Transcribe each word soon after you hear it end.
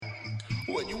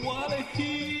When you wanna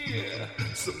hear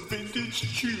some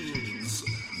vintage tunes,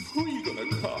 who you gonna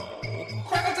call?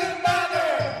 Crackleton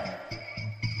Manor!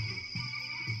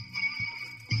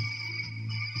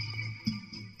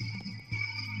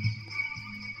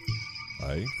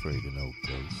 I ain't afraid of no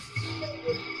ghosts.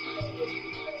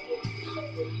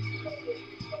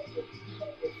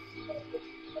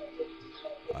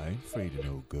 I ain't afraid of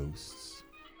no ghosts.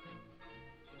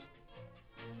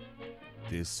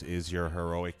 This is your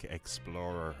heroic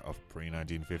explorer of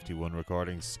pre-1951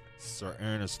 recordings, Sir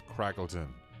Ernest Crackleton,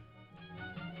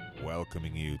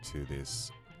 welcoming you to this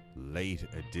late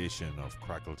edition of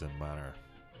Crackleton Manor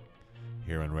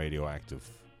here on Radioactive,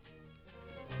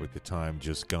 with the time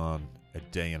just gone a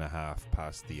day and a half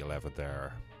past the 11th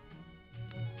hour.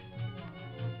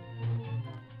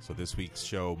 So this week's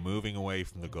show, moving away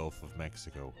from the Gulf of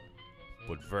Mexico,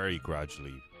 but very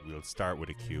gradually. We'll start with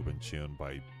a Cuban tune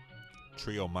by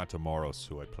Trio Matamoros,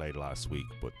 who I played last week,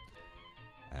 but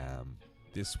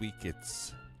this week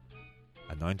it's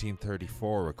a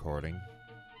 1934 recording.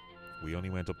 We only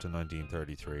went up to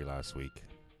 1933 last week.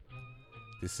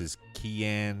 This is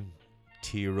Quien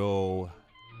Tiró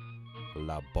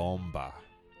La Bomba,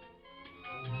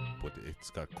 but it's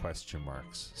got question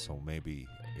marks, so maybe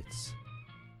it's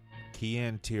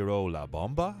Quien Tiró La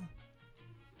Bomba?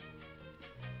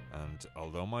 And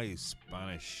although my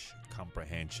Spanish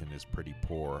comprehension is pretty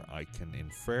poor, I can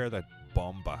infer that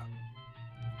bomba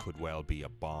could well be a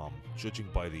bomb, judging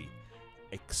by the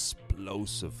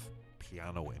explosive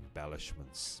piano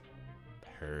embellishments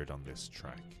heard on this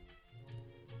track.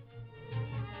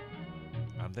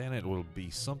 And then it will be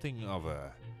something of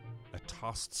a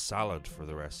tossed salad for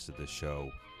the rest of the show.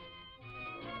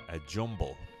 A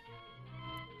jumble.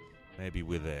 Maybe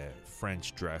with a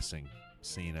French dressing,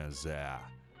 seen as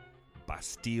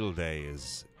Bastille Day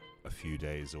is a few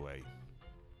days away.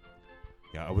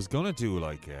 Yeah, I was going to do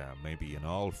like maybe an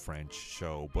all-French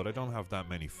show, but I don't have that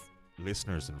many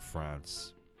listeners in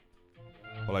France.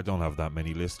 Well, I don't have that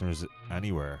many listeners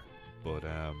anywhere, but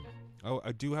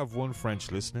I do have one French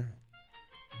listener.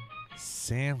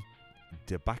 Saint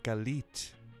de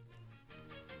Bacalit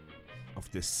of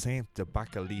the Saint de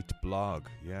Bacalit blog.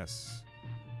 Yes,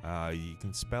 you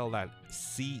can spell that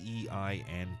CEINTSDE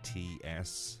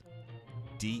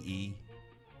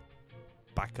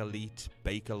Bakelite,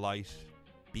 Bakelite,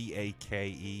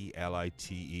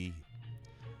 BAKELITE.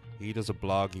 He does a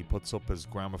blog. He puts up his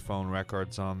gramophone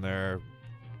records on there,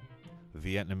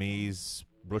 Vietnamese,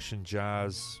 Russian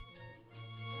jazz,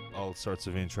 all sorts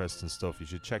of interesting stuff. You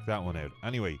should check that one out.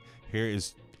 Anyway, here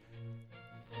is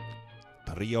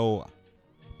Trio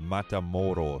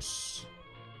Matamoros.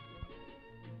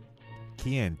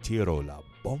 ¿Quién tiró la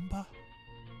bomba?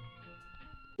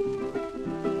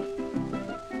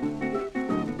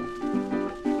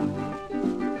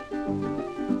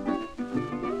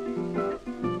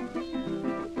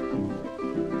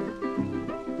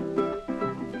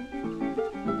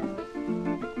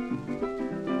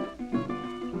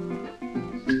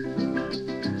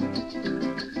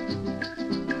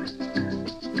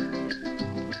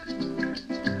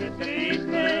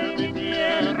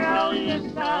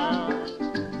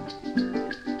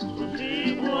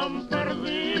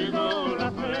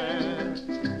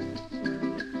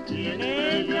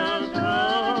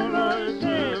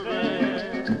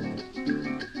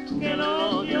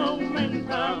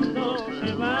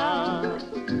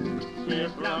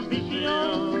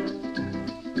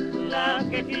 La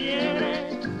que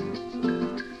quiere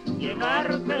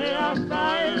llevarte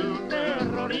hasta el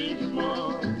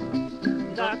terrorismo,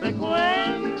 date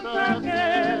cuenta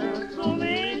que tú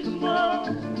mismo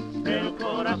el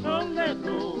corazón de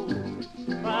tu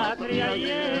patria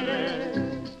hieres.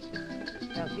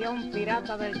 Un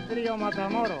pirata del trío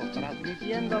Matamoros,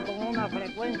 transmitiendo con una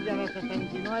frecuencia de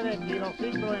 69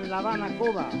 kilocitos en La Habana,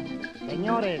 Cuba.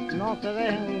 Señores, no se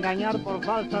dejen engañar por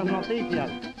falsas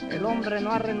noticias. El hombre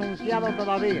no ha renunciado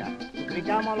todavía.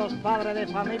 Suplicamos a los padres de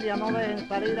familia no dejen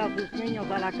salir a sus niños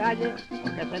a la calle,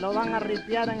 porque se lo van a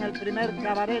ripiar en el primer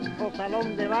cabaret o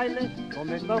salón de baile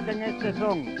donde toquen este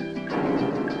son.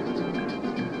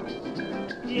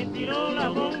 ¿Quién tiró la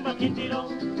bomba? ¿Quién tiró?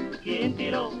 ¿Quién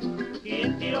tiró?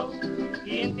 ¿Quién tiró?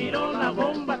 ¿Quién tiró la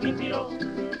bomba? ¿Quién tiró?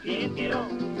 ¿Quién tiró?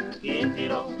 ¿Quién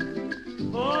tiró?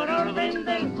 Por orden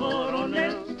del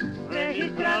coronel,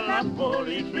 registra la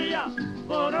policía.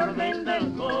 Por orden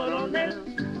del coronel,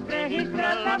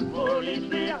 registra la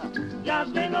policía. Ya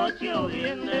de noche o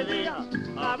bien de día,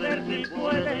 a ver si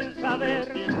pueden saber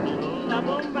quién tiró la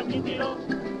bomba. ¿Quién tiró?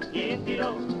 ¿Quién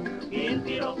tiró? ¿Quién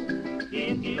tiró?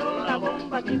 ¿Quién tiró la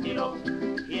bomba? ¿Quién tiró?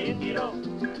 ¿Quién tiró?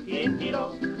 ¿Quién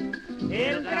tiró?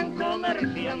 El gran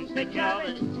comerciante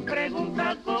Chávez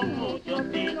pregunta con mucho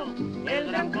tino.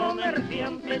 El gran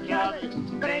comerciante Chávez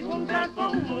pregunta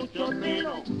con mucho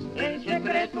tino en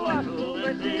secreto a su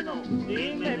vecino.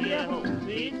 Dime viejo,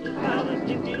 si tú sabes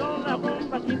quién tiró la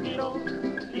bomba, quién tiró,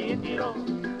 quién tiró,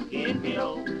 quién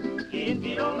tiró, quién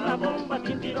tiró la bomba,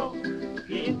 quién tiró,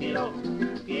 quién tiró,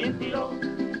 quién tiró.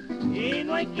 Y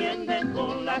no hay quien dé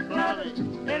con la clave,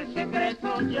 el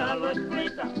secreto ya lo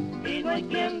explica. Y no hay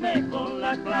quien dé con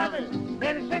la clave,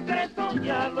 el secreto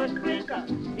ya lo explica.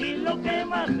 Y lo que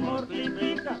más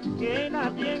mortifica, que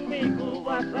nadie en mi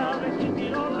Cuba sabe quién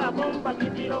tiró la bomba,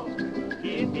 quién tiró,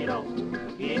 quién tiró,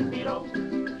 quién tiró,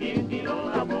 quién tiró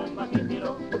la bomba, quién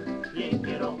tiró, quién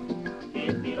tiró,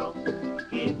 quién tiró,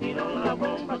 quién tiró la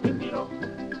bomba, quién tiró,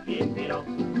 quién tiró,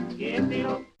 quién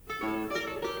tiró.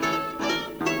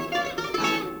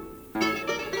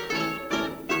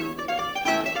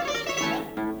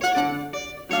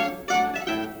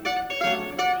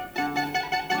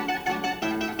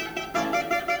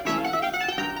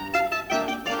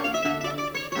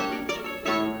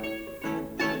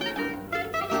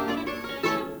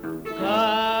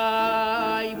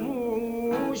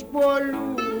 Καημούς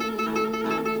πολλούς,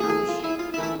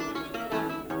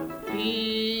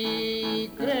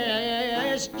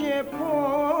 πίκρες και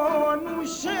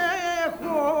πόνους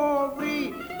έχω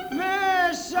βρει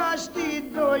μέσα στην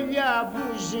τολιά μου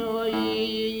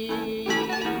ζωή.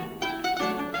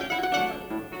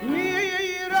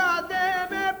 Μοίρα δε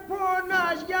με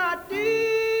πονάς γιατί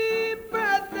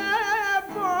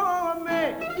παιδεύομαι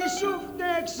και σου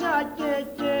φταίξα και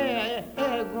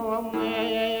εγώ με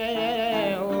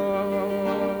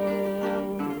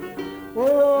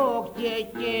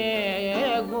και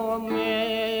εγώ με.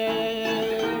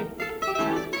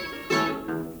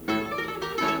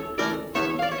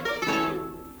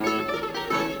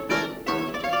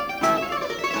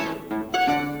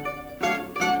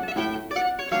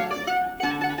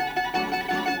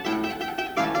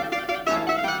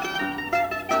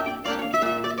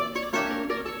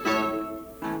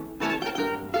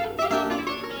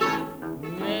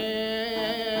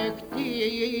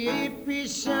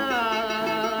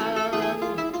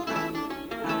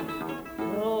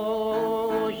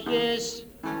 Ρόχες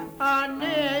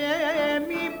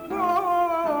ανέμοι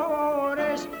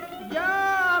πόρες για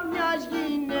μιας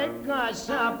γυναίκας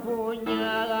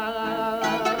απονιά.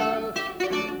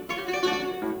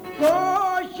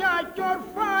 Κόχια κι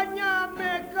ορφάνια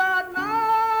με κανά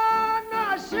να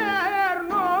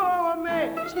σέρνομαι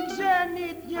στην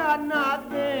ξενιτιά να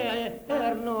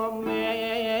δέρνομαι.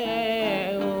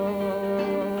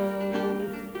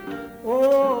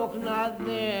 Όχ να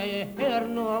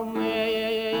δέρνομαι.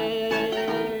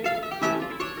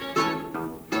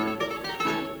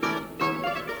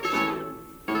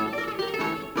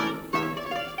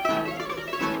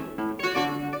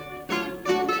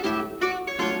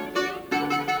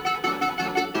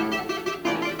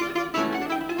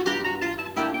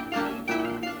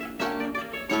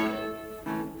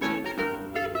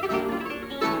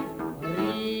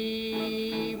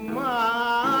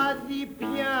 Ρημάδι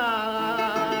πια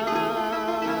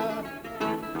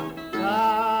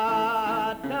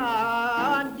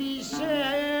κατάντησε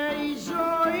η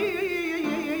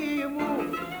ζωή μου,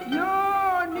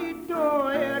 λιώνει το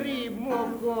ερήμο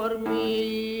κορμί.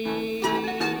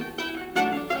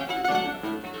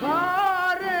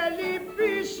 Πάρε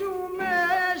λυπήσου με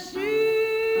εσύ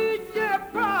και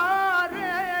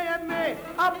πάρε με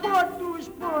από τους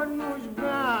πόνους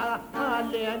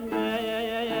βγάλε με.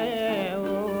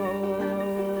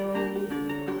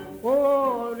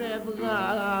 Ωρε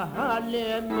βγάλε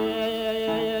με.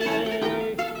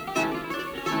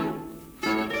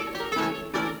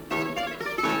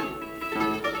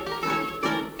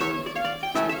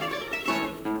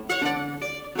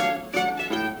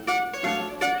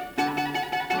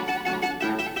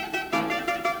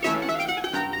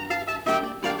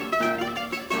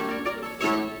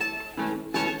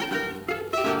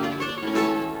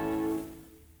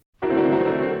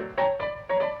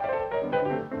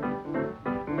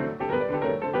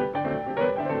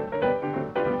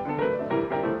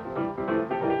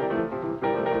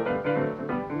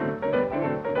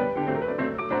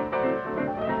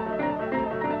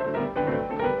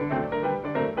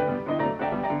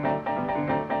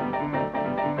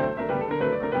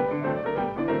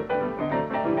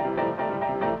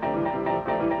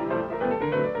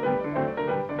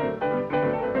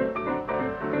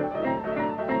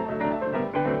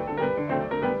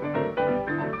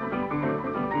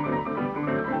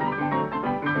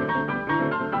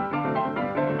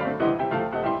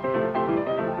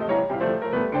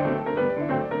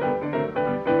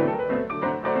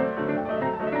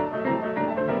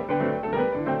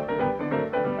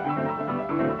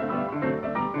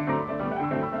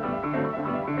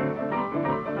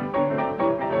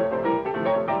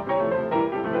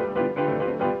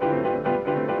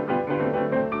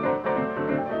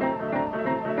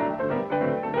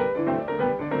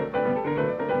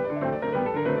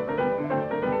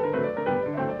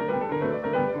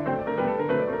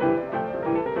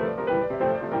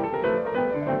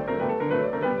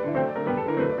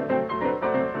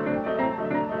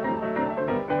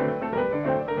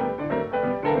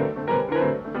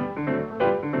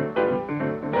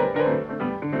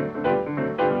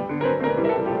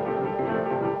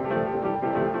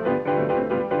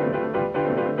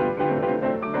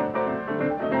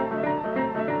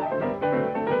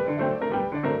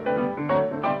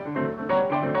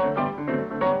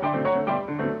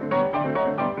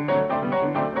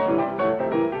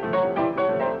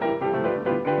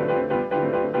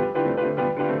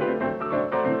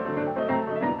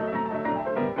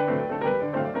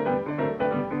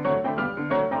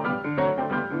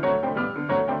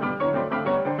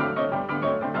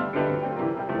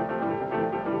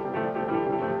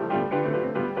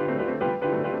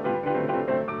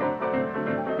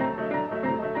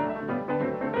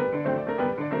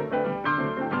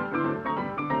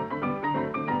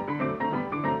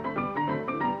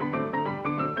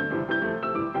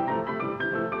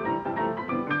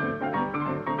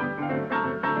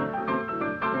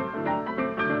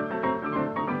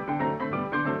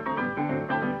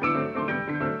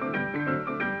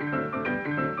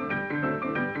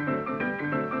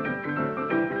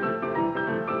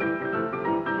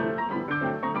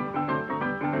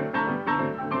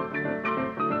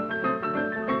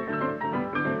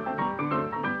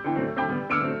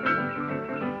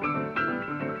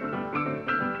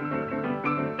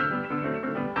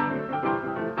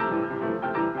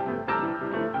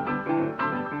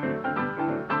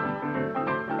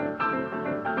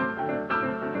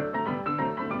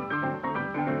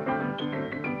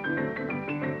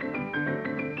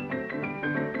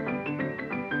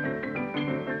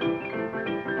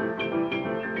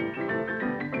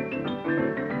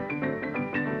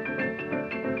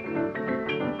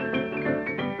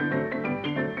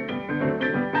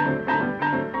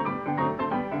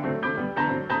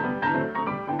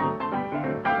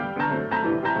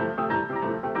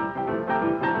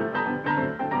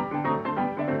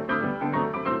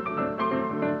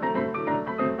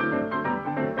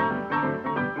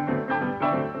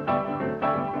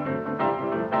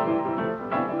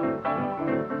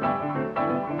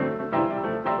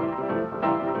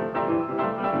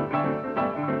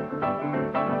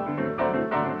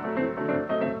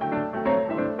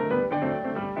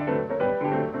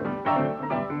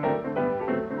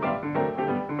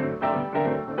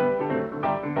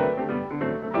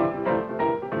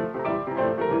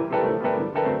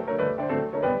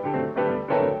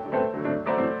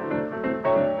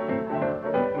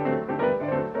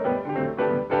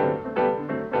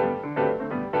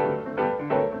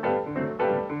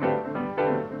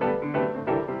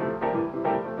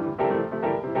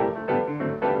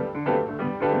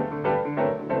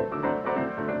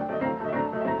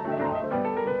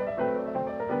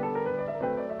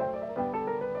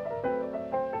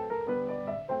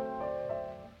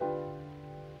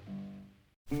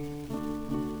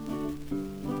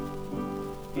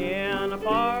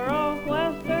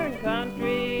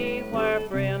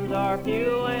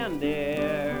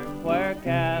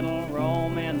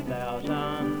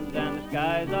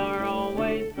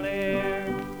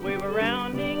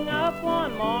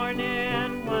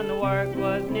 work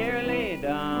was nearly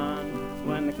done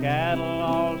when the cattle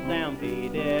all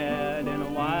stampeded in a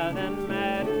wild and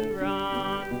mad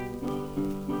run.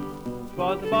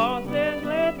 'Twas the boss's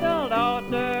little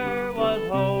daughter was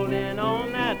holding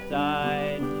on that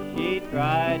side. She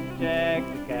tried to check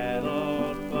the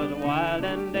cattle, 'twas a wild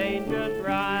and dangerous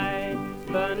ride.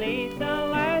 Beneath the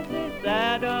lass's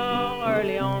saddle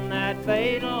early on that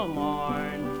fatal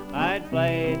morn, I'd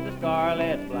place the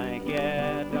scarlet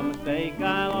blanket, a mistake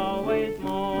I'll always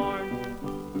mourn.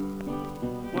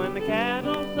 When the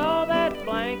cattle saw that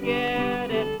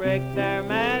blanket, it pricked their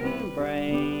maddened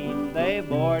brain. They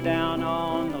bore down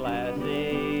on the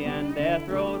lassie, and death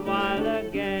rode wild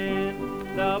again.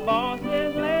 The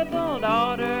boss's little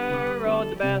daughter rode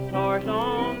the best horse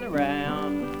on the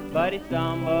round, but he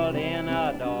stumbled in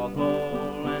a dog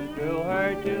hole and threw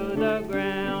her to the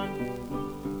ground.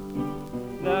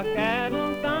 The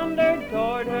cattle thundered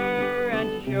toward her,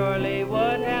 and she surely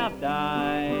would have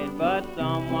died, but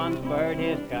someone spurred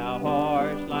his cow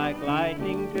horse like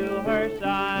lightning to her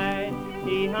side.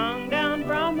 He hung down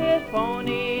from his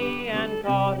pony and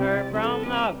caught her from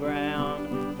the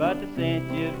ground, but the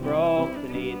cinches broke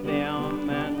beneath him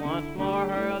and once more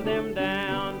hurled him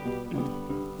down.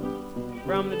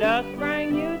 From the dust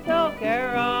sprang Utah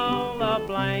Carroll, the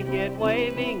blanket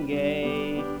waving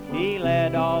gay. He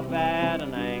led off at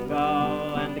an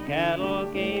angle, and the cattle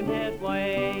came his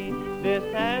way. This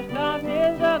task of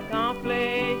his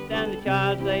accomplished, and the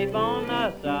child safe on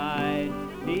the side,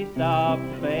 he stopped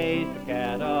to face the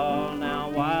cattle, now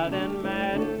wild and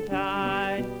mad and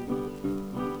tied.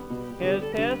 His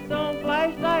pistol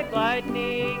flashed like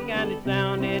lightning, and it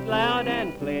sounded loud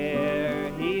and clear.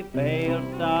 He failed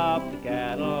to stop the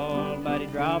cattle, but he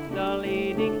dropped the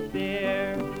leading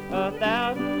steer.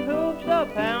 1,000 hoofs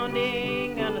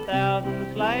a-pounding and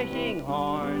 1,000 slashing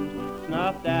horns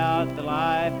snuffed out the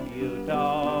life of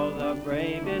Utah, the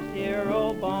bravest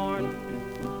hero born.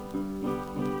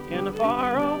 In a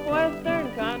far-off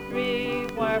western country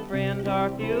where friends are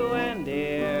few and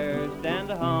dear,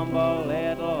 stands a humble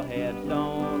little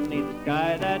headstone neath the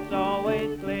sky that's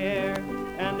always clear.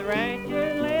 And the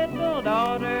rancher's little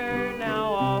daughter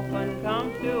now often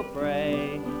comes to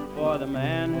pray for the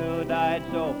man who died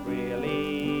so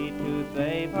freely to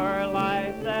save her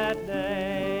life that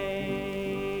day.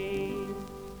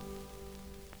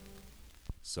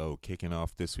 So, kicking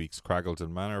off this week's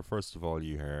Crackleton Manor, first of all,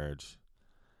 you heard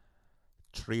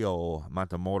Trio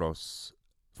Matamoros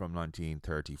from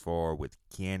 1934 with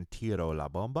Quien Tiro la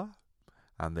Bomba,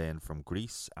 and then from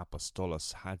Greece,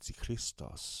 Apostolos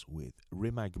Hatzichristos with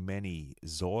Rimagmeni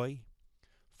Zoe,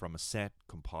 from a set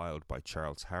compiled by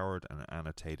Charles Howard and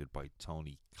annotated by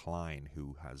Tony Klein,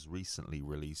 who has recently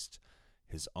released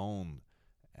his own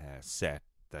set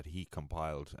that he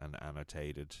compiled and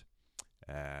annotated.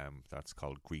 That's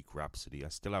called Greek Rhapsody. I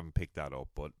still haven't picked that up,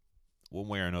 but one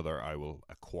way or another I will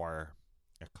acquire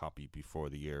a copy before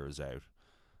the year is out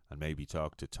and maybe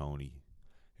talk to Tony,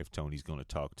 if Tony's going to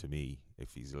talk to me,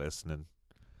 if he's listening.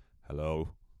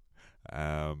 Hello.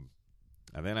 And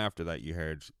then after that you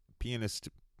heard pianist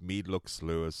Meadlux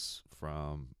Lewis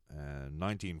from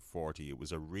 1940. It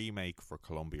was a remake for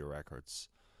Columbia Records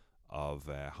of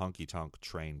Honky Tonk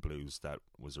Train Blues that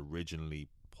was originally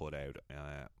put out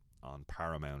on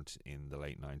Paramount in the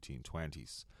late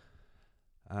 1920s.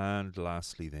 And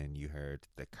lastly then you heard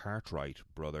the Cartwright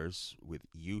Brothers with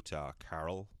Utah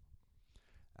Carol,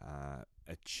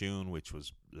 a tune which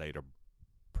was later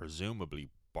presumably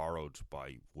borrowed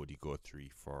by Woody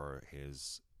Guthrie for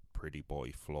his Pretty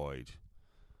Boy Floyd,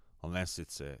 unless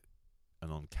it's an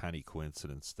uncanny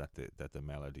coincidence that the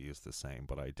melody is the same,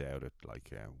 but I doubt it.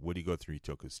 Like Woody Guthrie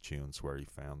took his tunes where he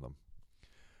found them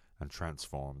and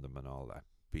transformed them and all that,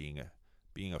 being a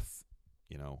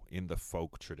in the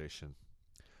folk tradition.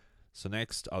 So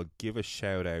next I'll give a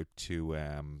shout out to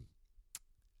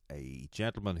a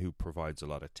gentleman who provides a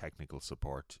lot of technical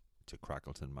support to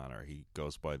Crackleton Manor. He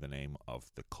goes by the name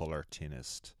of the Colour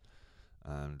Tinist,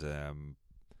 and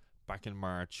back in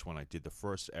March when I did the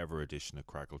first ever edition of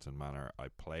Crackleton Manor, I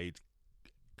played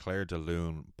Claire de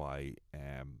Lune by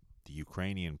the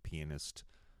Ukrainian pianist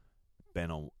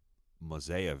Beno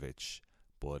Moseyevich,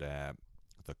 but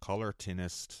the Colour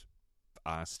Tinist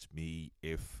asked me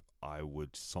if I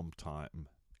would sometime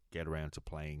get around to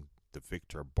playing the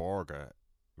Victor Borge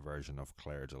version of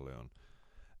Claire de Lune.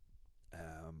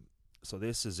 So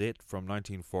this is it from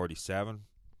 1947,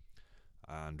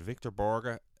 and Victor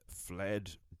Borge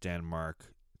fled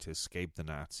Denmark to escape the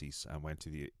Nazis and went to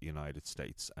the United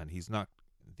States, and he's not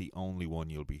the only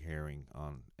one you'll be hearing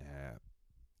on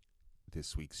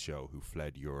this week's show who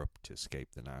fled Europe to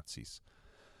escape the Nazis.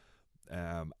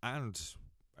 And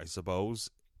I suppose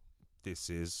This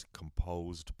is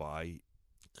composed by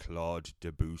Claude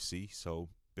Debussy, so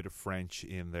bit of French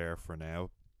in there for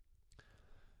now.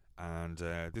 And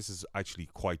this is actually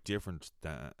quite different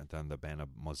than the Bena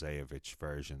Mosejevich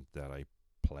version that I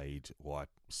played,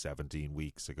 17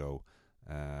 weeks ago.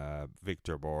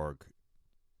 Victor Borg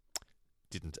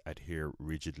didn't adhere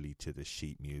rigidly to the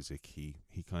sheet music.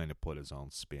 He kind of put his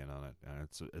own spin on it, and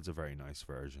it's a very nice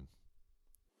version.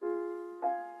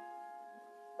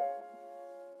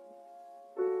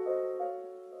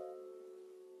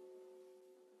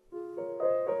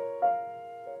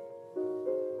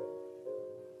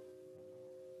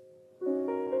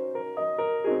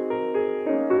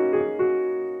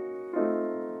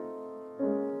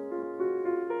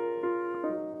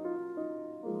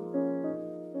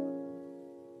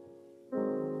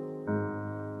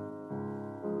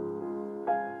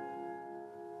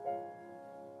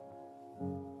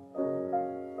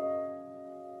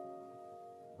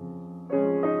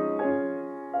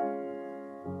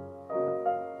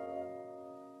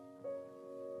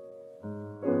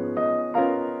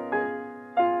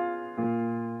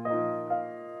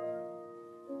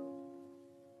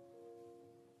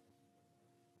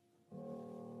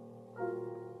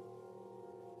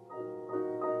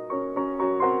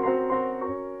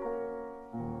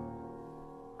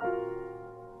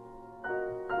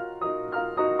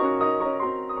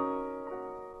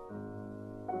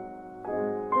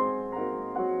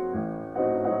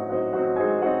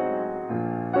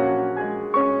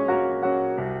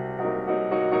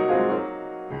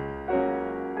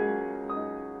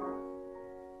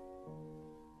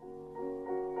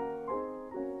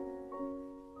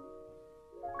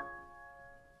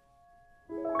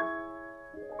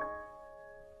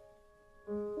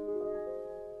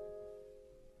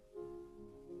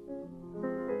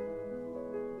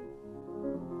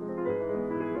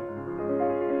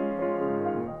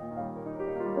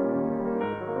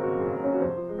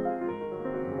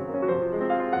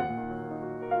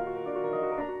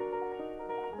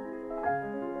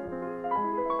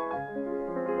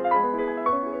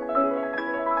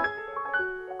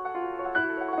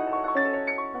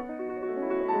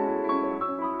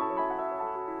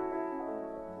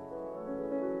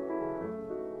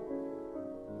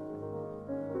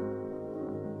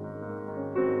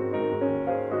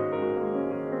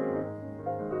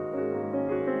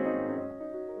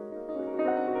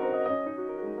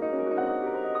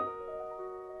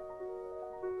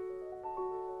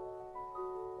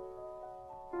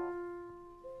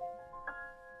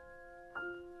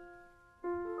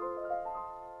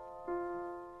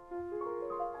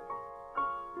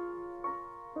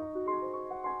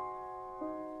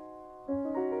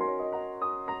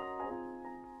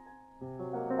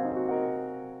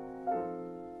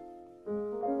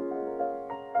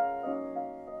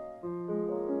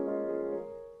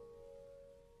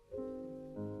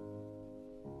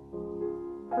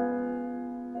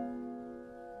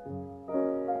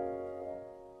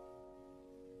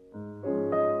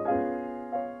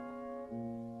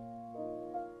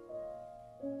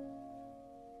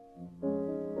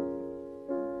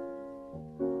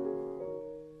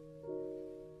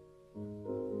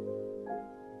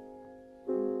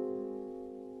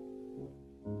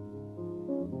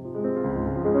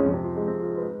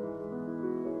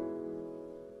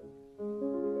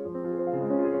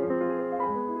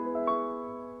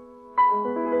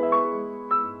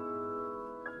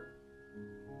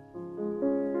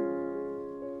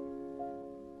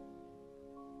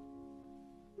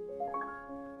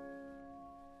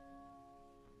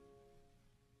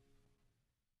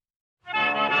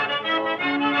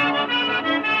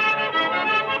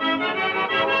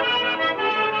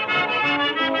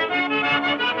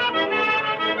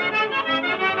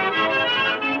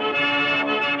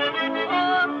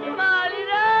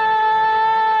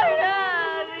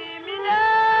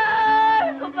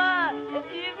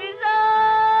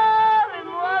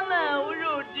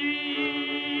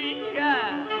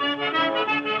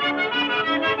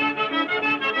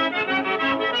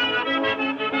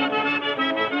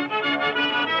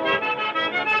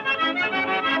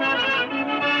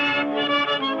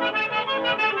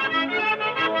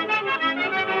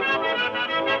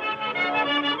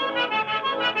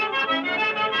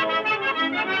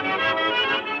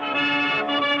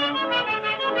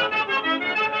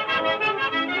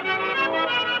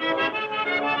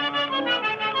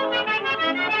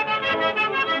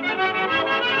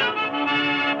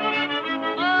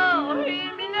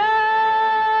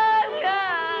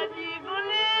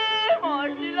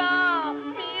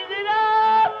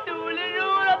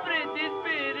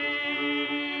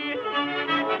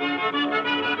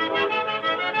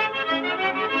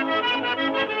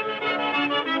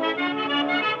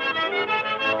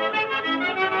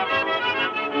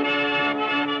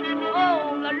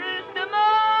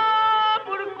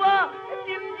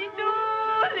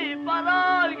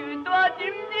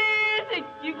 Şimdi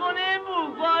sekkikone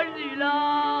bugarzila.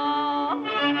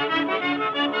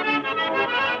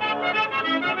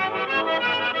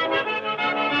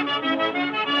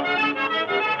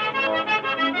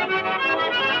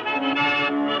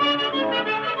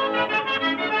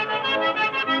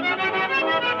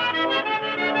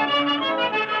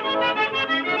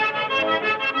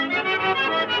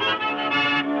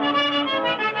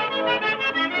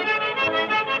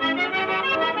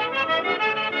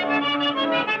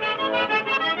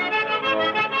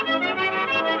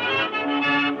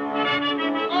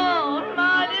 Oh,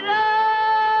 Malira,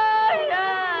 ya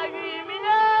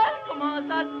grimina, comment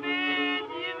ça se fait,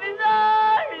 tu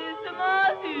visage, justement,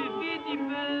 tu petit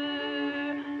peu.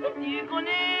 Tu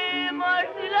connais, moi je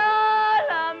suis là, à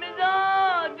la maison,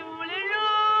 tous les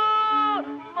jours.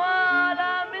 Moi, à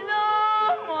la maison,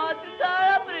 moi, tout ça,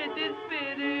 après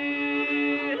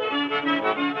t'espérer.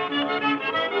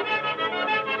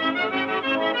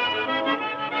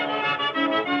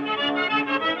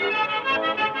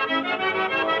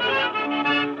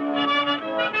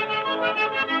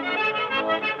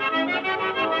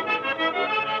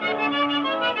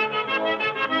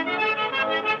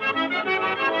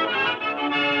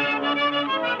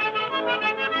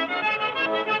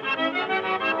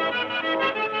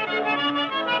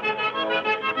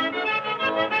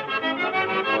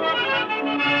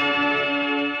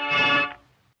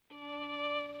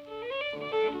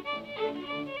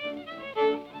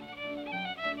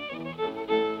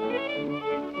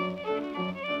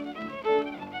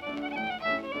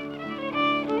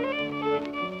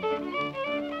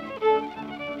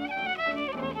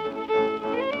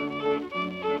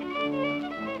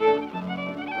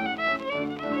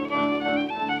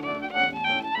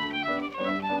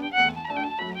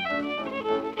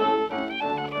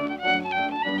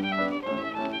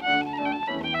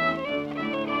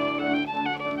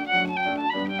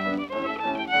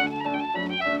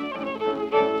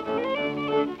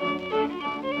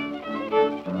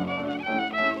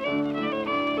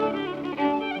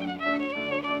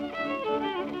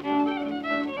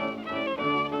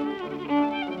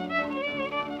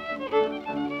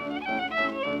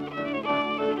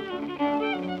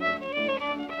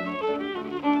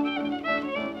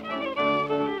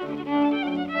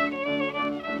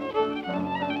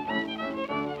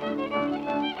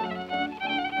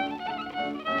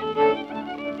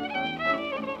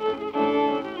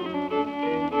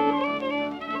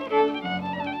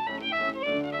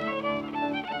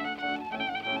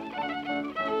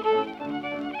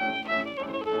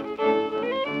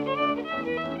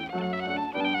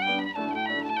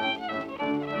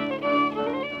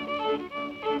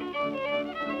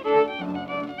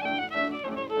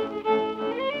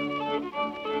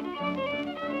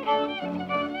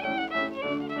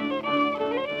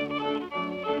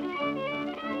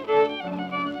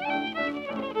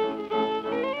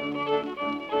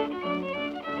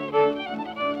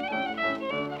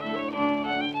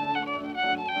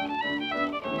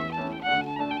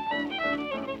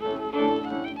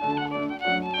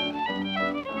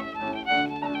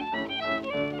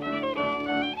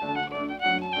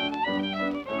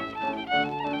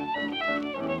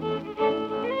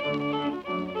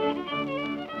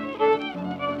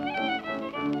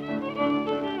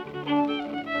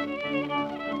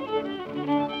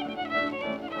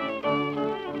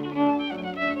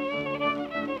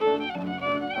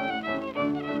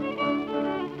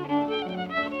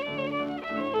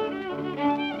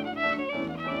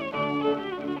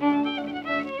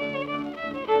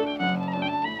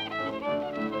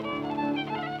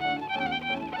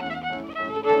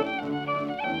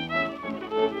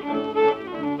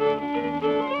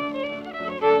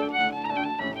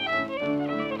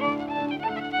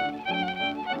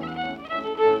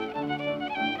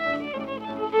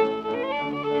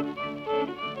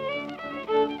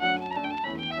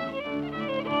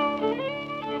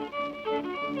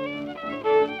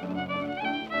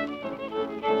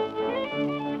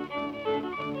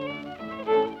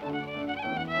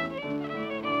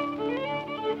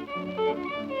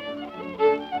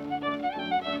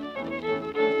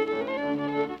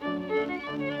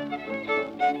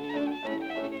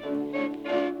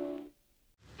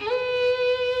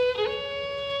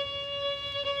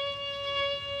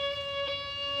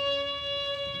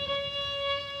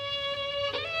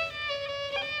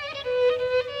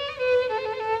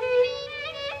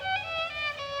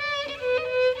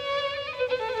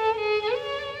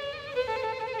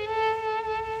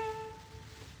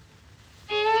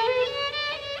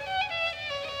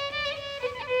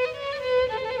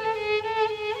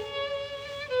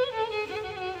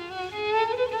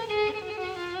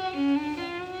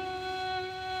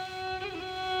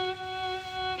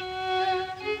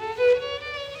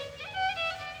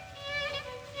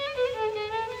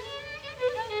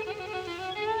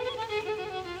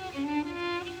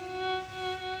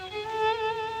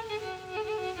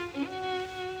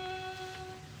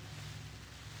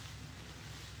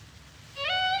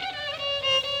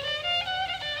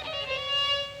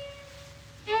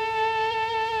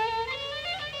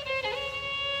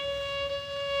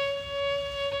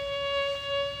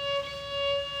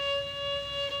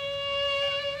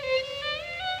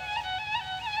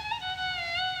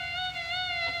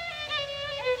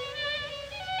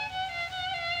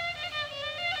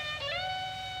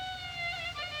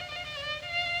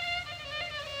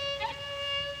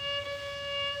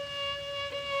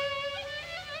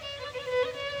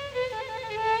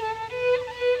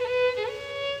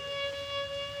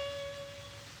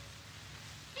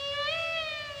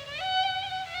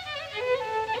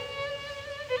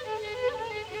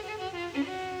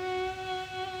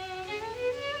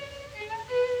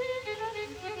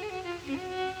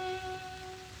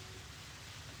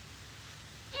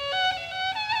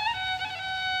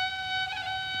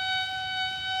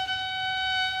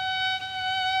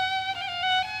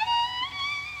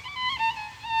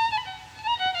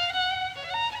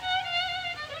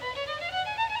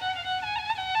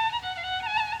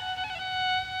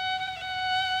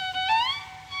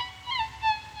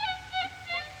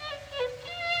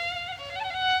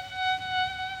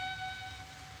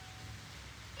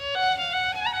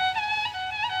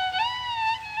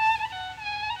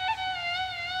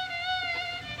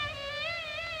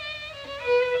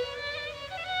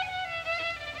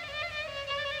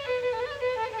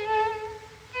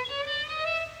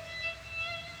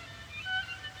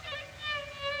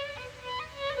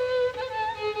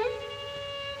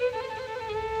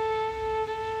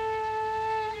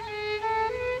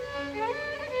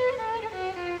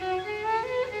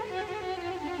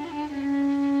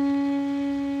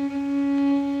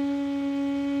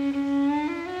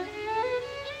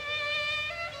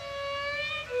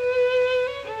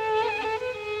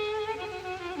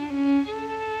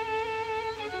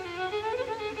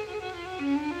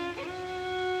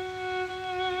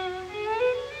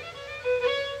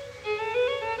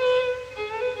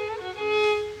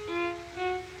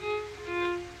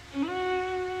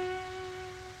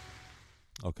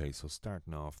 Okay, so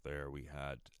starting off there, we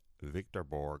had Victor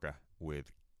Borge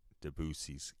with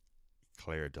Debussy's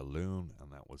Clair de Lune, and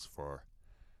that was for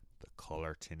The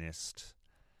Colortinist,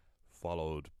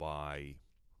 followed by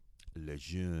Le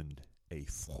Jeune et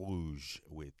Frouge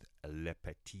with Le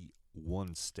Petit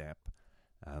One Step,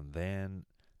 and then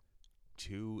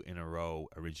two in a row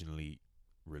originally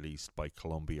released by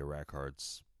Columbia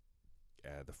Records.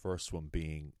 The first one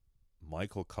being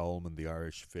Michael Coleman, the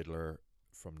Irish fiddler,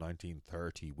 from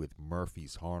 1930 with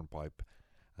Murphy's Hornpipe,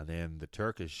 and then the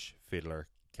Turkish fiddler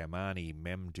Kemani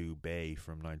Memdu Bey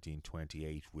from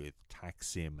 1928 with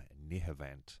Taksim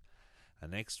Nihevent.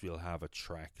 And next we'll have a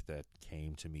track that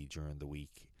came to me during the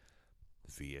week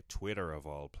via Twitter of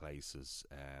all places.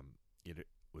 It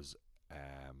was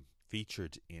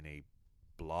featured in a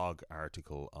blog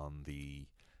article on the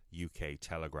UK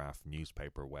Telegraph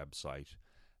newspaper website,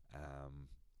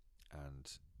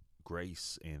 and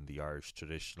Grace in the Irish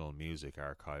Traditional Music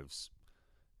Archives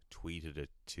tweeted it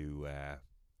to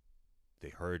the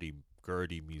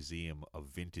Hurdy-Gurdy Museum of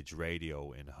Vintage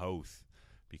Radio in Howth,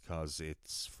 because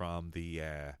it's from the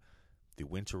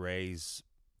Winter Rays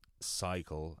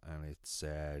cycle, and it's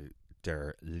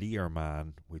Der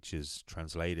Learman, which is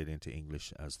translated into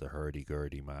English as the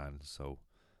Hurdy-Gurdy Man. So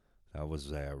that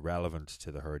was relevant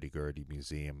to the Hurdy-Gurdy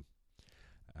Museum,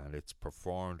 and it's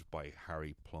performed by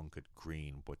Harry Plunkett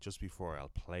Green. But just before I'll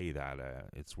play that,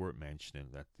 it's worth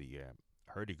mentioning that the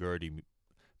Hurdy-Gurdy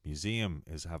Museum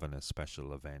is having a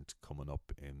special event coming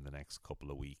up in the next couple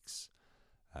of weeks.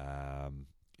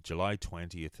 July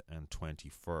 20th and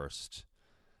 21st,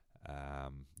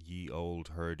 Ye Old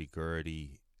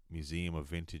Hurdy-Gurdy Museum of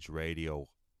Vintage Radio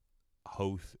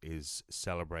Howth is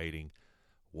celebrating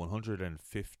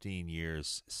 115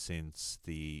 years since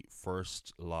the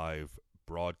first live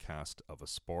broadcast of a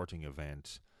sporting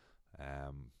event,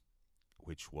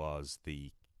 which was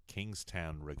the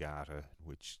Kingstown Regatta,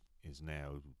 which is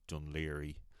now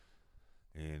Dunleary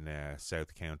in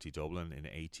South County Dublin in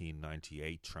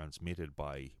 1898, transmitted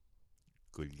by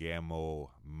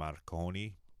Guglielmo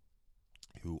Marconi,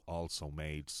 who also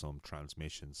made some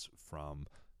transmissions from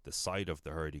the site of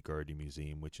the Hurdy-Gurdy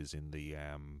Museum, which is in the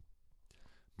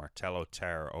Martello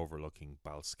Tower overlooking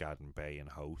Balscaden Bay in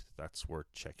Howth. That's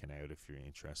worth checking out if you're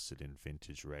interested in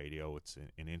vintage radio. It's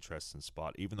an interesting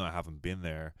spot. Even though I haven't been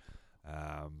there,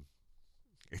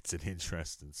 it's an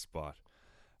interesting spot.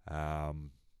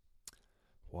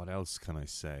 What else can I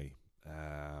say?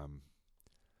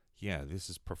 This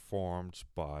is performed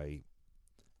by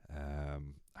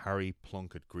Harry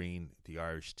Plunkett Green, the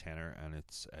Irish tenor, and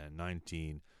it's a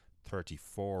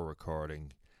 1934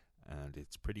 recording, and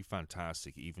it's pretty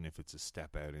fantastic, even if it's a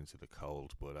step out into the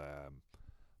cold. But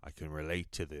I can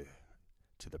relate to the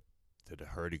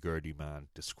Hurdy-Gurdy man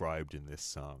described in this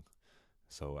song.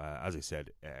 So as I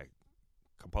said,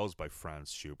 composed by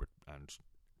Franz Schubert and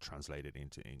translated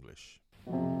into English.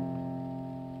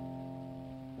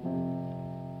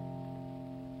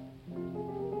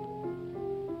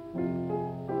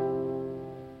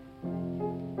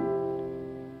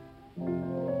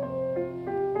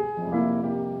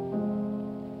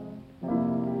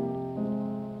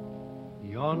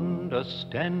 Yonder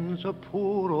stands a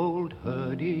poor old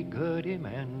hurdy-gurdy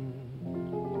man,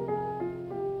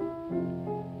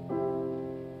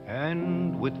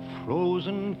 and with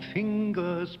frozen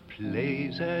fingers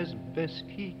plays as best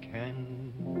he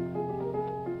can.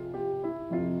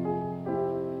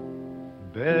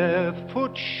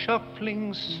 Barefoot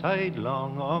shuffling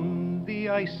sidelong on the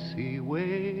icy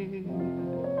way,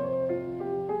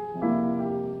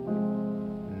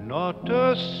 not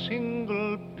a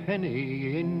single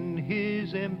penny in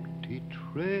his empty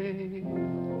tray,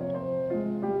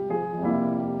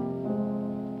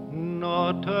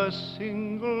 not a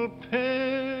single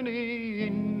penny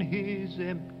in his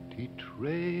empty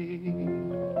tray.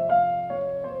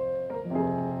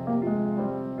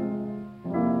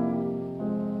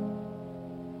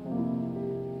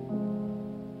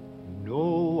 No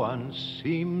one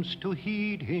seems to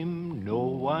heed him, no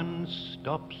one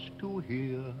stops to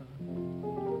hear.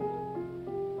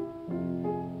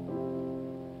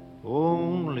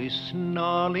 Only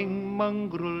snarling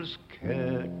mongrels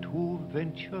care to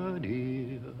venture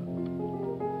near.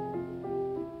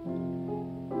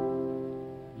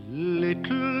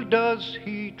 Little does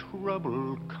he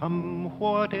trouble, come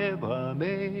whatever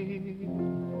may.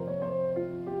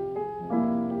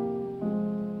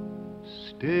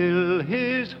 Still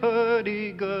his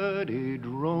hurdy-gurdy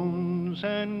drones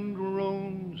and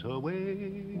drones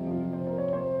away.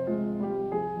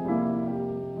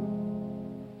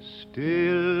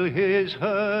 Still his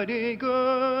hurdy-gurdy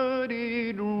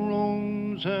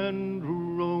drones and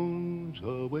drones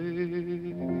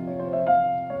away.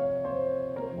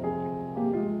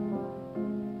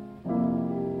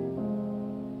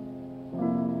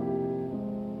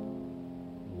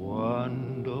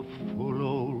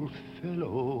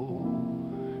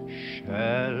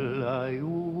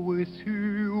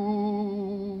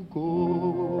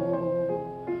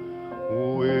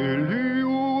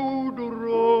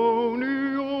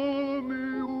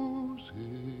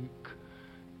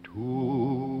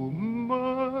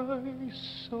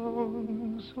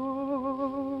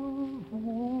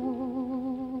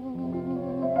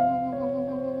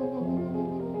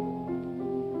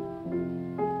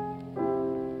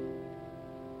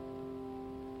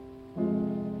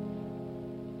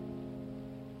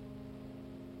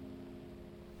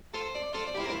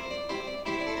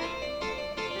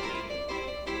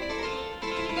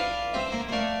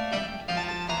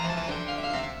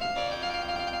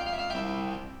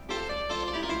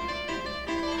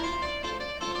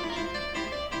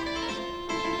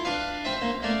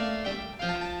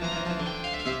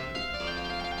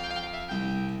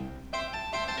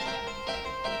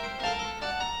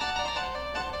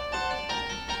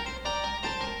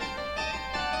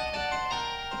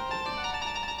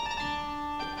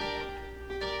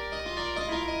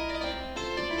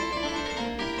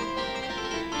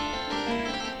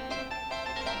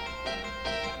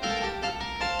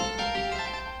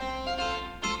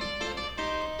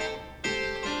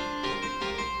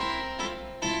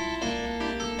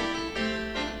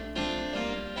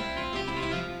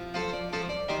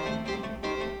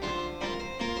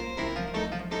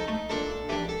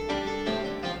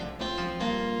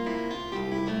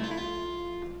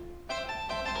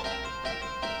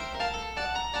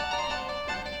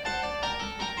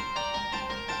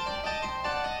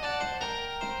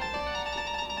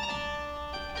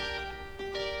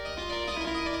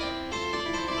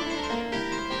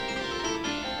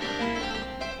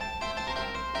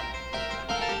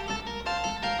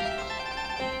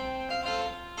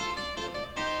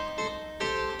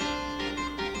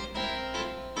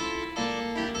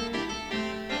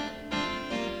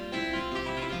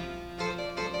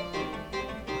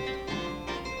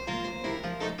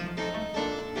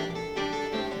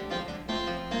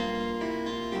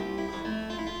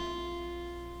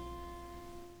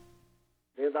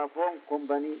 تلفون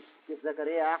كومباني شيخ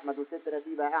زكريا أحمد وست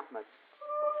رتيبة أحمد.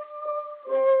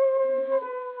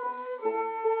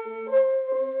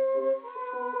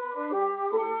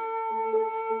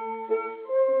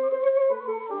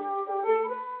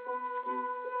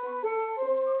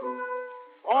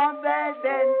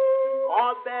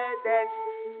 أبدا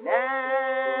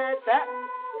لا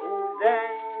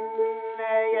تأخذن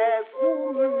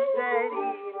يكون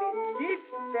سليم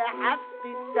الجد حق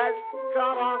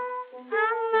التذكرة.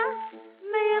 الله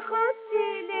ما ياخدش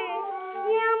ليه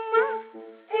يما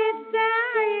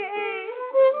ادعي ايه؟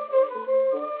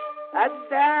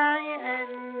 أدعي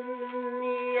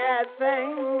أني يا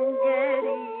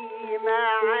فنجري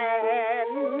مع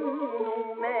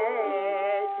أنه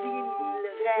ماشي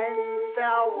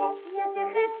الغندرة. يا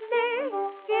تختي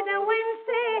كده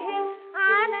وانتهي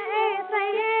على ايه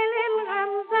سيل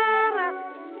الغندرة.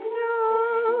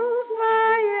 شوف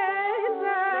يا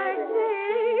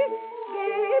زكي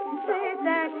جبتك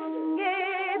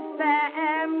جبت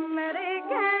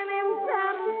امريكان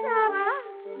مسرسرة.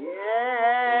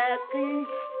 يا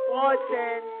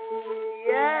قشطة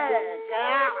يا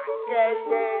كعكة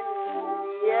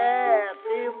يا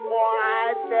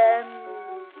قطعة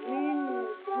من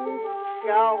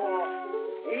سكر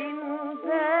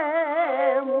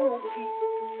إلزامك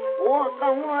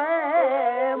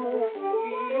وقوامك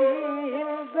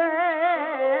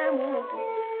إلزامك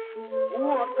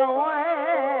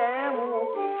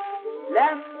وقوامك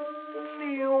لم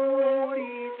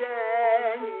يوردني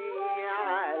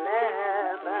على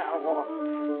مغرب.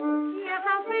 يا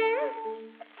حفيظ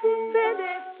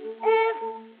بدت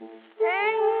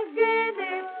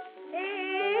انجدت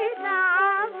ايد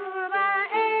عذرة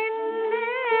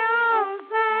اللي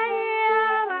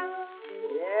قصيرة.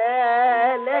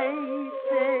 يا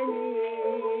ليتني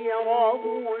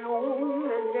رجل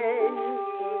غني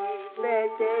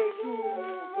فتشوف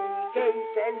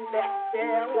كيف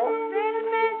المحتوى في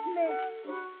المثل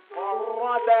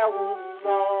قربه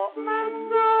الله ما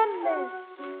تظلش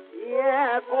يا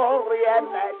قرية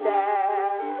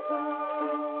فتاة.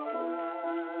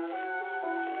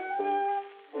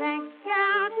 رجع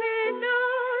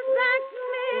فلوسك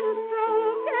من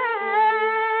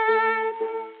سكات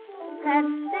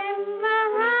خلي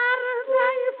النهارده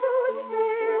يفوت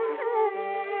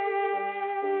بالخير.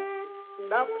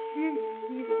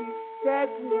 بخششت ستات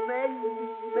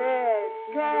وملمات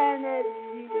كانت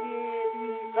في جيبي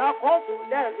فقط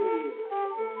لغير.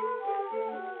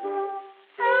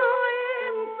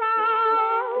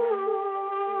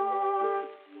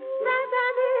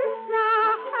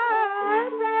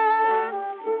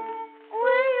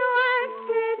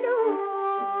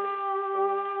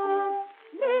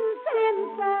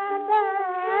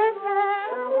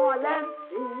 ولم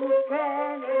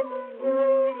كان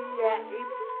النور يحب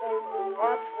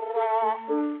الغفرة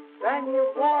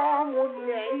فنظام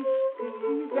العشق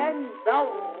إذا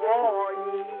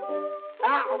ضراني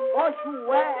أعطش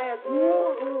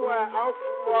وأجوع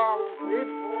وأصفر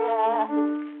صفرا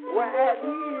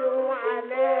وأبيع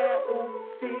على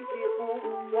حبك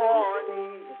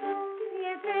سلطاني.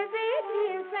 يا سيدي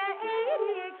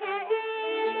سائلي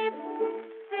كئيب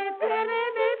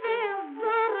تترمي في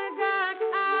الزرقك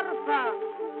أرفع.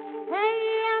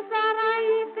 هي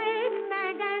سرايط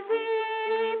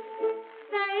المجازين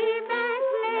سايبك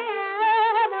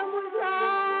ليه أنا مش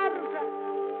عارفة.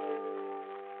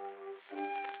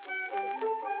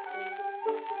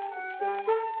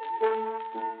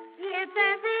 يا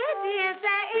سيدي يا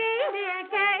سائل يا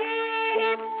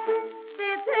كئيب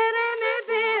تترمي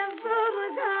في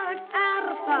الزرقك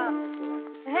أرفع.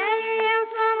 هي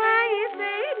سرايط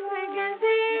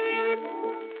المجازين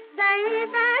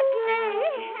سايبك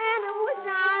ليه أنا مش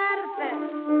عارفة.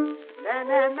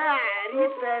 أنا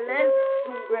معرفة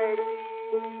لست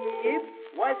غريب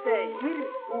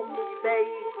وسهرت في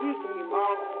بيتك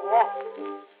مرة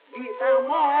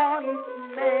بأمارة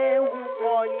ماء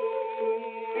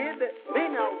طيب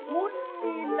من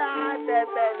الظلم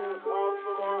العتبة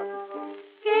الخضراء.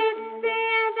 كدب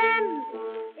يا دم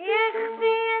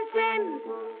يخفي سن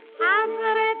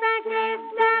حضرتك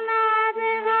الدلع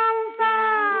دي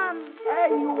غلطان.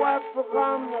 أيوة في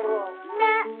غمرة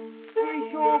لا في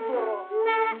شبرة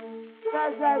لا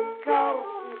تذكرت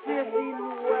في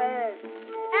حلوان.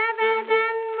 أبدا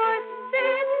مش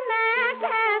سنة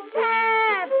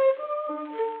كذاب.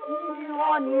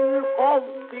 أخيرا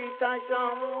القصد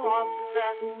تشرفنا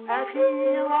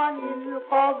أخيرا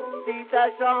القصد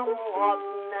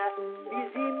تشرفنا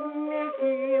بذمك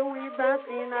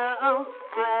وبقنا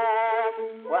أصحاب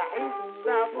وحس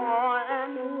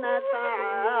أن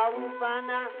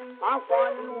تعارفنا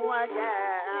حصل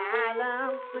وجاء على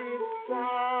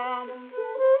الصفام.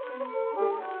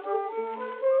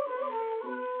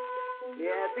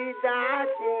 بدعة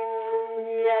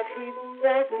يا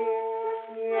خفة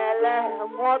يا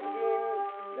لهفة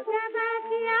جبك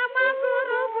يا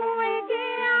مضروب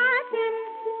وجيعة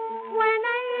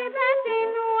ونيبة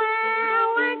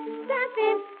ووجدة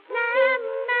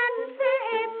لما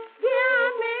انتقم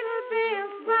يعمل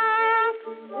بإصبع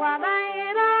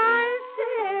وغير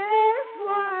السيف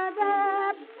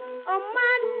وباب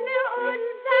أمال نقول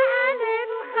بقى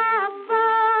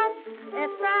للخباب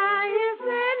الطايف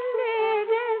اللي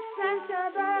لسه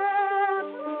شباب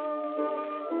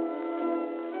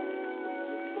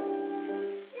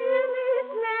يميت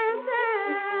نسامة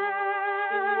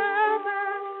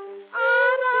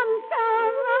أرم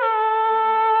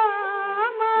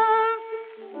كرامة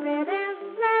من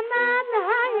الزمان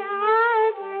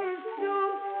هيعاد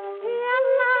الشوق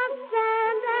يلا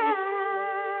بسلامة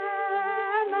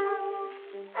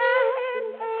أهل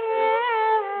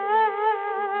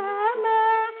قيامة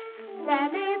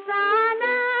كانت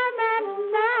على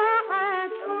ملاحة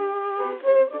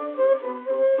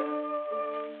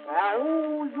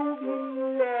أعوذ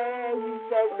بالله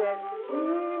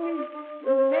تزكيني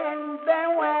من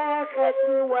البواخة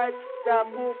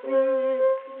والتقطيع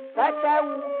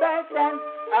فتوبة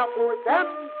أقسمت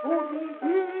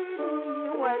بديني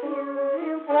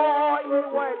وبالرضاء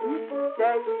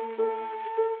وبالتدين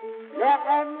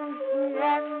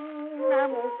لأمشين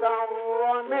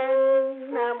مكرما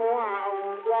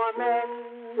معظما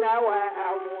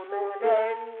وأعملا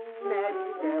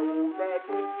لتوبة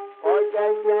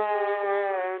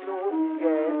وجزان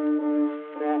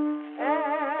الجنة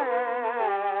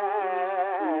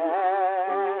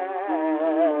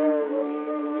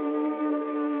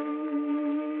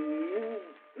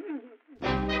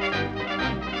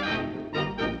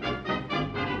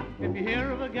If you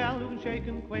hear of a gal who'll shake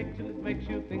and quake till it makes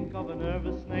you think of a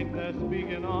nervous snake, they're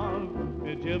speaking of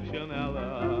Egyptian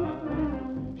Ella.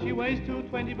 She weighs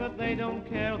 220, but they don't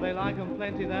care. They like 'em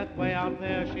plenty that way out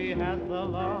there. She has the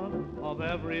love of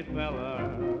every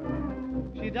fella.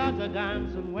 She does a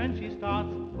dance, and when she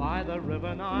starts by the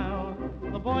River Nile,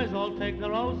 the boys all take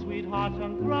their old sweethearts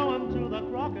and throw 'em to the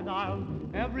crocodile.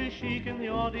 Every sheik in the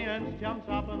audience jumps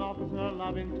up and offers her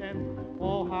love intent.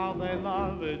 Oh, how they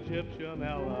love Egyptian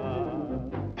Ella.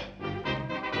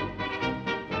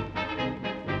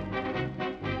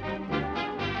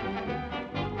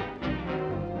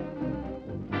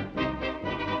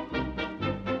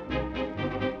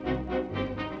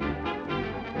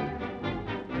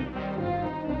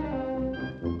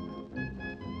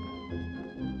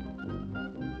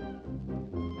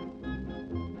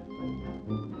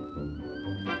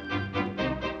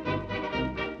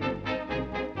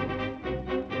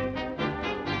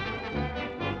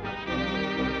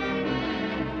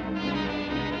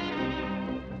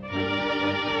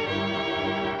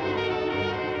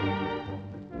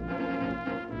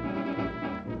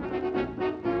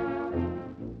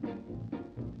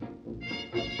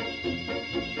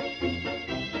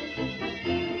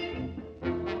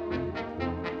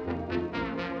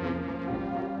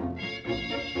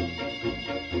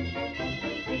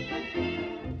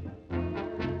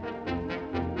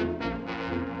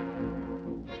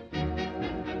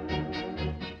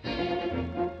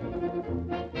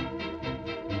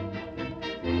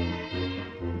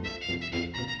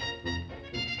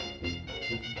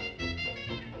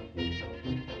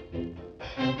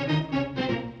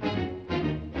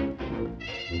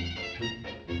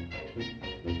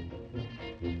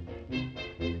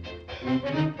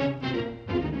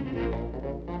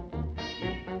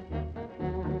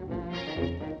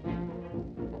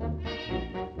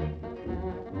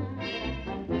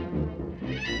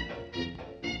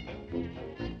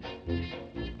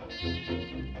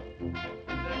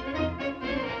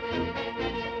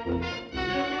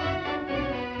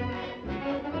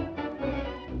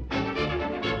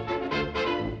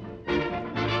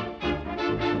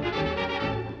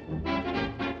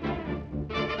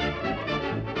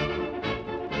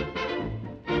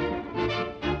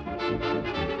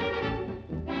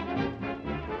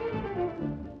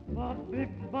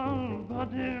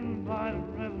 Budding by the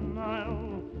River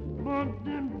Nile,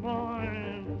 budding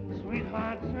boys,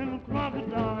 sweethearts and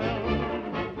crocodiles.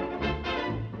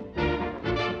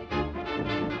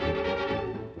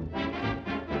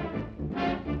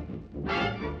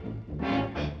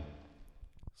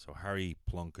 So Harry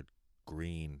Plunkett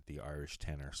Green, the Irish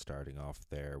tenor, starting off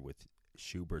there with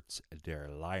Schubert's Der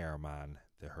Leiermann,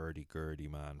 the hurdy-gurdy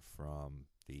man from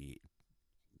the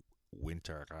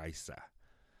Winterreise.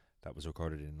 That was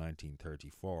recorded in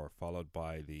 1934, followed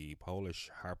by the Polish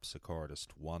harpsichordist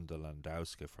Wanda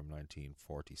Landowska from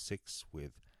 1946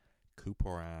 with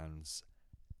Couperin's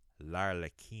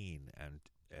L'Arlequin, and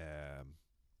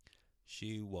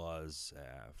She was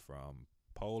from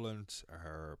Poland.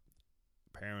 Her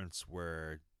parents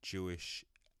were Jewish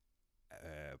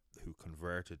who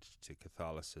converted to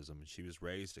Catholicism. She was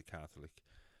raised a Catholic.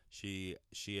 She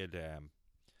had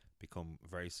become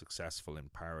very successful in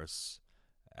Paris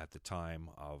at the time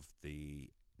of the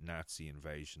Nazi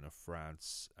invasion of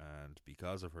France, and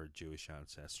because of her Jewish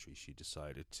ancestry, she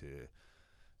decided to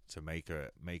make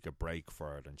a break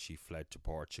for it, and she fled to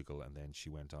Portugal, and then she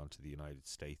went on to the United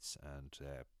States and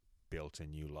built a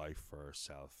new life for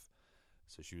herself.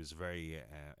 So she was a very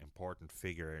important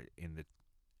figure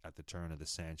at the turn of the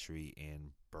century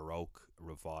in Baroque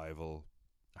revival,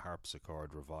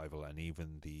 harpsichord revival, and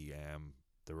even the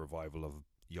revival of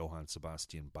Johann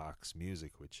Sebastian Bach's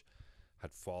music, which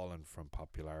had fallen from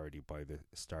popularity by the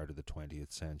start of the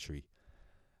 20th century.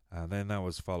 And then that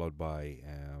was followed by,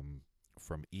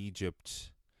 from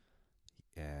Egypt,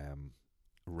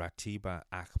 Ratiba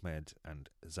Ahmed and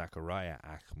Zachariah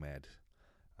Ahmed.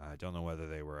 I don't know whether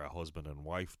they were a husband and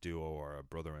wife duo or a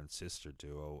brother and sister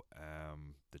duo.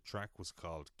 The track was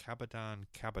called Kabadan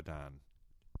Kabadan,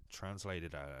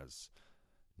 translated as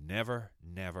 "Never,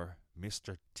 never,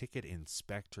 Mr. Ticket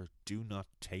Inspector, do not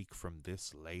take from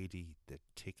this lady the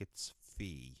ticket's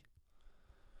fee."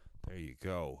 There you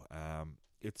go.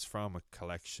 It's from a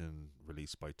collection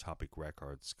released by Topic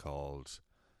Records called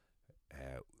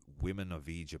Women of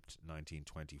Egypt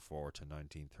 1924 to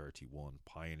 1931,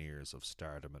 Pioneers of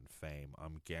Stardom and Fame.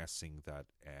 I'm guessing that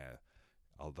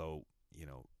although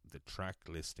the track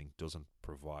listing doesn't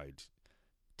provide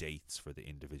dates for the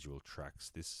individual tracks,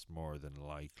 this is more than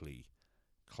likely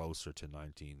closer to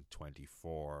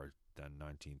 1924 than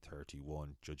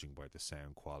 1931, judging by the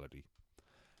sound quality.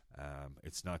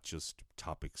 It's not just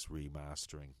Topics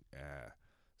remastering.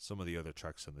 Some of the other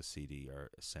tracks on the CD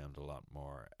sound a lot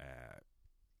more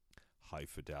high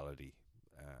fidelity.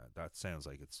 That sounds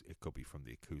like it could be from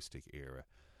the acoustic era.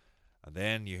 And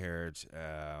then you heard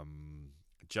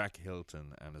Jack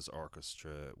Hilton and his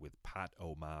orchestra with Pat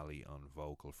O'Malley on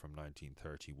vocal from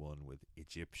 1931 with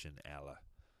Egyptian Ella.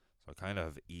 So I kind of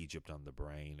have Egypt on the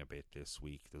brain a bit this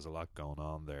week. There's a lot going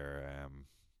on there,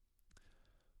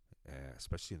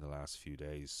 especially in the last few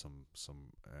days.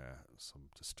 Some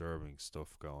disturbing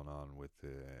stuff going on with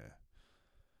the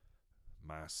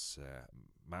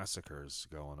massacres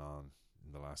going on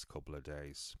in the last couple of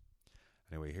days.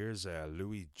 Anyway, here's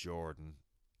Louis Jordan.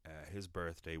 His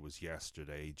birthday was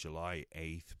yesterday, July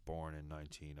 8th, born in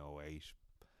 1908.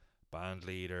 Band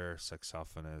leader,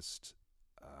 saxophonist,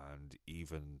 and you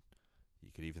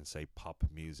could even say pop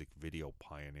music video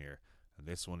pioneer. And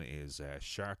this one is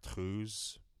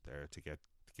Chartreuse, there to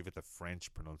give it the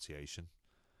French pronunciation.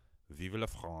 Vive la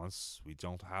France. We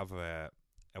don't have a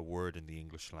word in the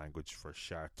English language for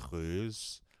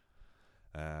chartreuse.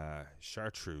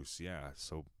 Chartreuse, yeah.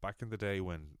 So back in the day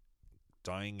when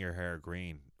dyeing your hair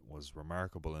green was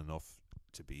remarkable enough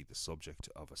to be the subject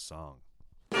of a song.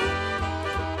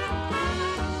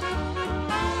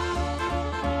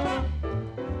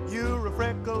 You're a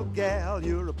freckled gal,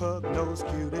 you're a pug-nosed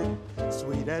cutie,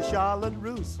 sweet as Charlotte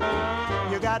Russe.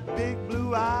 You got big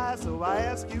blue eyes, so I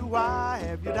ask you why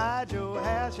have you dyed your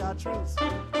hair chartreuse?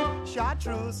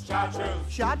 Chartreuse, chartreuse,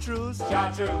 chartreuse,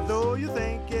 chartreuse. Though you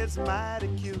think it's mighty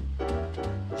cute,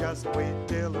 just wait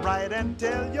till the right and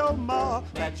tell your ma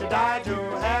that you dyed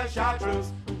your hair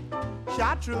chartreuse.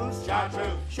 Chartreuse,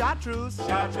 chartreuse, chartreuse,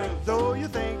 chartreuse. Though you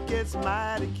think it's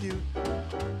mighty cute,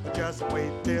 just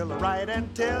wait till the right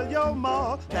and tell your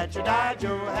ma that you dyed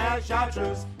your hair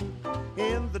chartreuse.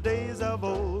 In the days of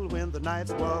old, when the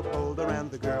nights were bolder and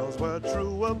the girls were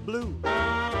true of blue,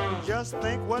 just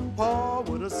think what Pa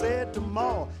would have said to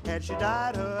Ma had she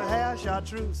dyed her hair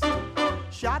chartreuse.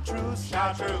 Chartreuse,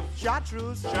 chartreuse,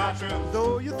 chartreuse, chartreuse.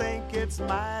 Though you think it's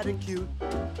mighty cute,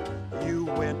 you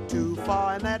went too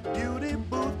far in that beauty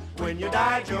booth when you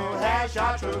dyed your hair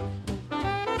chartreuse.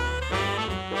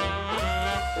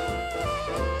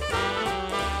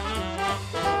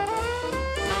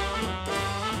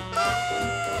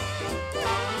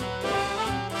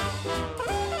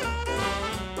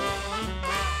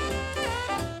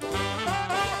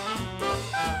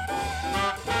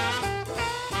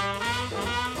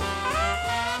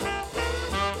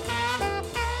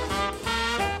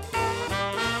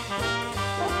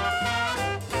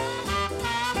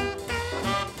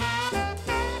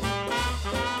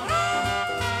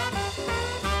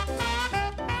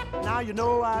 You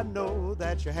know I know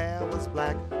that your hair was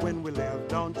black when we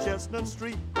lived on Chestnut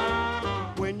Street.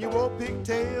 When you wore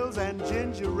pigtails and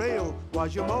ginger ale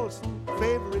was your most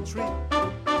favorite treat.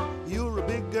 You're a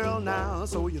big girl now,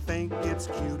 so you think it's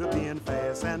cuter being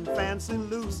fast and fancy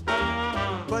loose.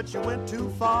 But you went too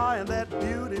far in that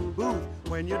beauty booth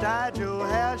when you dyed your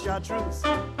hair chartreuse.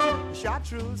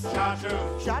 Chartreuse,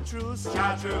 chartreuse, chartreuse,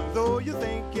 chartreuse. Though you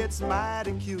think it's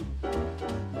mighty cute,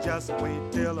 just wait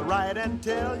till I write and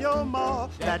tell your ma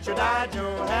that you dyed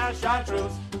your hair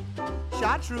chartreuse.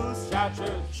 Chartreuse,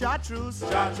 chartreuse, chartreuse,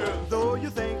 chartreuse. Though you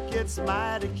think it's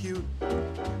mighty cute,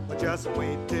 but just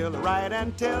wait till I write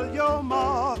and tell your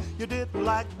ma you didn't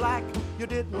like black, you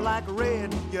didn't like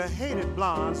red, you hated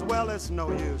blondes. Well, it's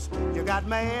no use. You got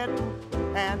mad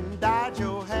and dyed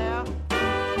your hair.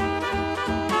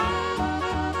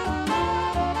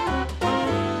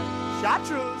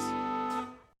 Chartreuse.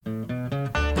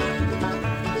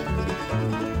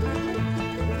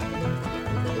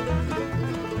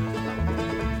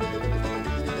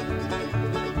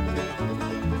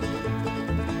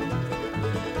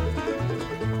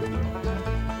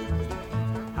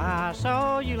 I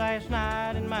saw you last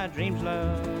night in my dreams,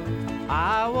 love.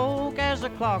 I woke as the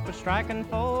clock was striking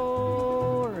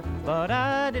 4, but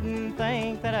I didn't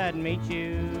think that I'd meet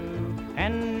you.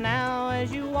 And now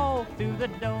as you walk through the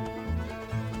door,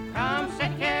 come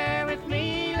sit here with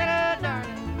me, little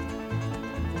darling,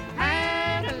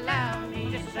 and allow me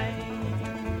to say,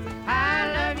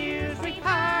 I love you,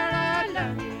 sweetheart, I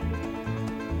love you.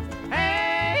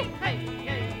 Hey, hey,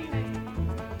 hey, hey.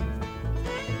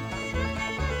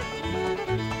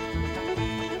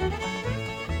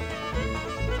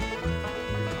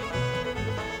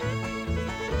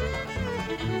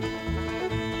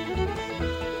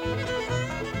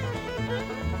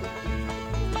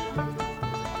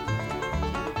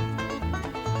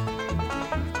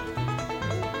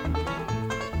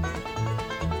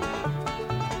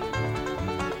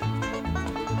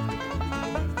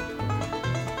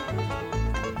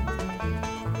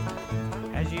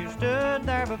 Stood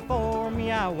there before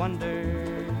me, I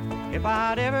wondered if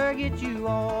I'd ever get you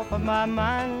off of my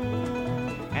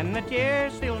mind. And the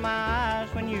tears filled my eyes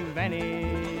when you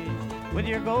vanished, with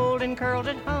your golden curls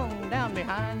that hung down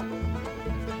behind.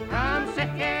 Come sit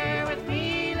here with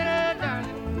me, little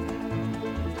darling,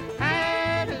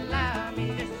 and allow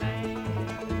me to say,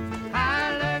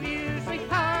 I love you,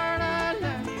 sweetheart, I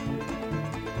love you.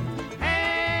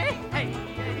 Hey, hey,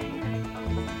 hey, hey.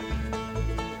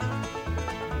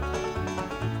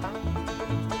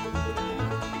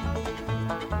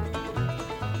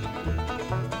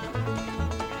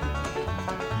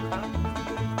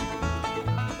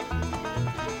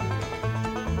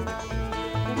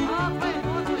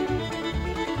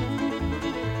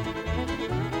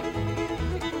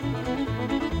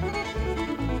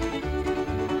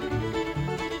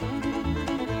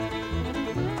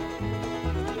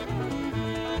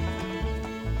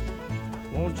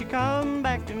 Won't you come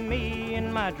back to me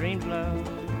in my dreams, love?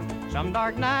 Some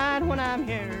dark night when I'm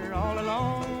here all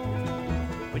alone.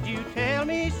 Would you tell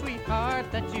me,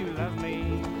 sweetheart, that you love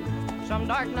me? Some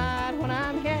dark night when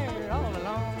I'm here all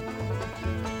alone.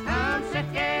 Come sit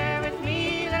here with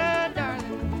me, little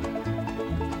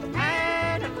darling,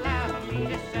 and allow me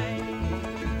to say,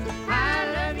 I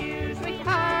love you,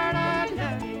 sweetheart, I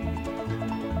love you.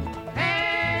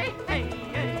 Hey, hey,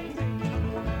 hey, hey.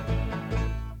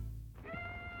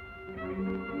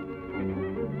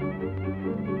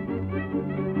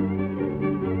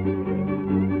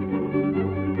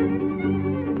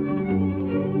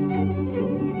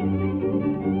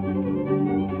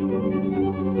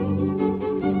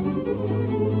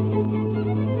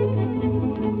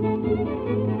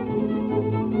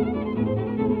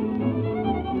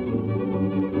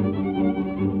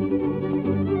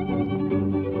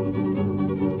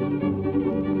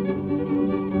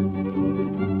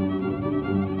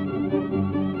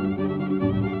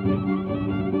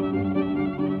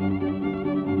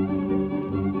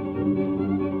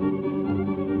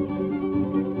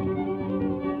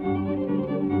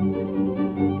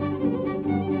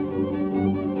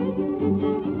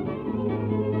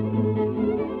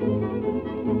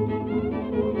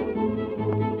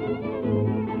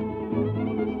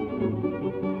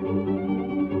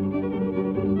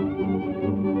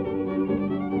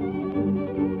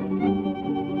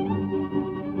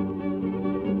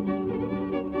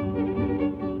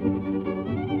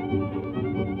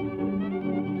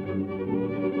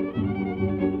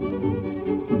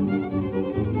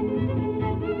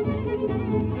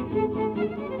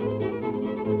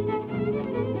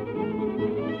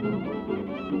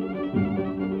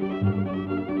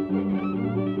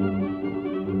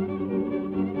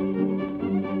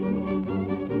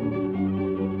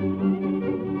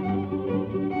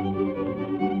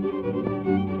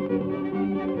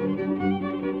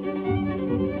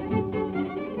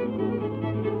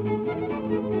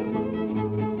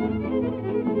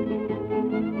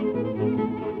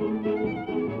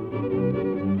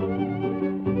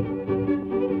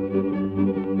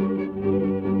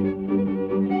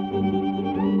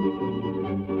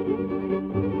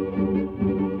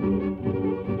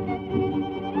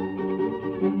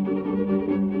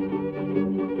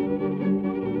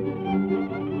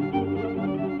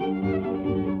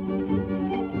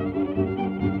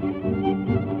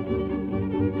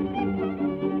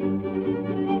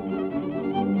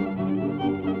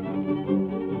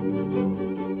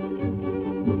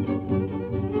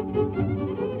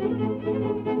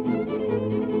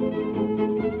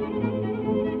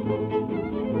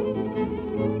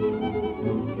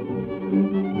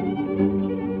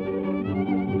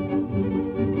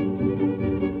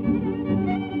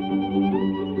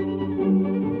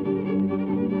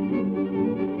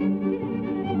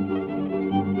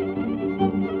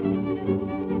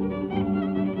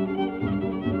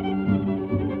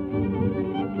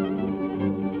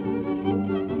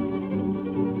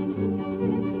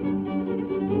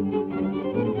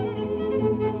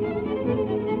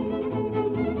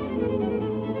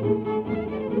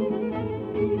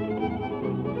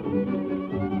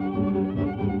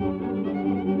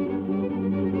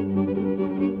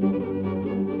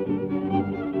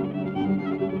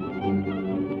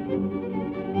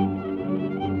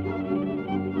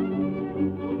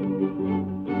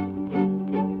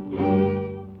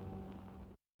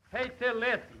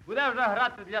 буде вже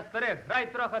грати для старих,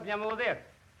 грай трохи для молодих.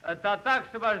 Та так,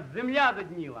 щоб аж земля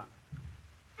додніла.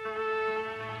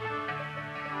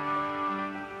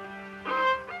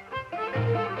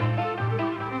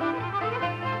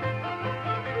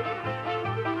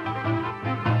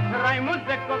 Грай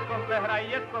музику, коли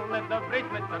граєш, коли добрий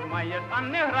смисок маєш, а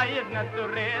не граєш на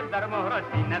дури, дармо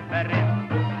гроші не бери.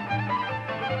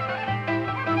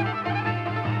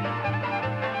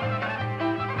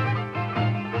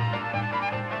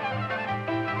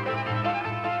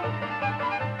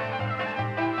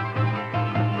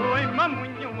 Ой,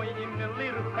 мамуню, мої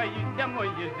мили, рухаються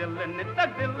мої жили, не так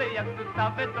жили, як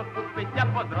сустави, то купиця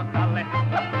подростали.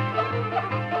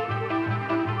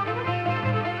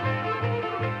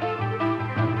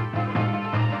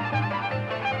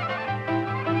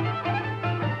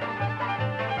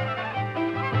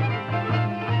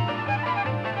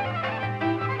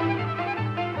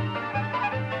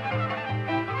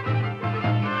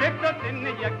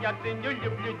 Як я диню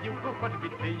люблю дівку, хоч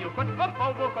бітию, хоч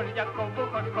попову, хоч якову,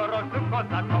 хоч хорошу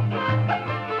козакову.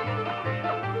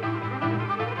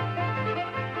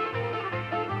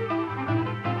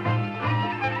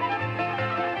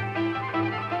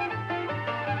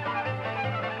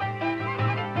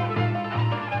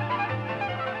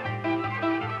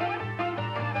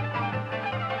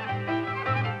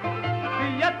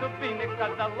 Я тобі не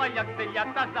казала, як ти я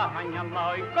та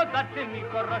заганяла, ой, козаче мій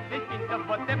хороший, кінь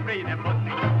соботи прийде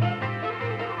боти.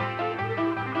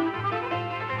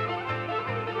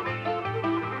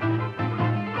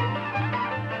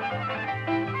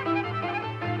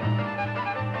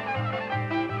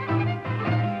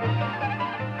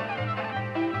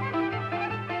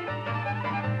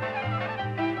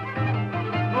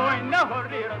 Ой, на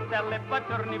горі росте липа,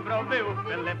 чорні брови у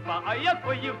Пилипа, а я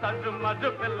поїв та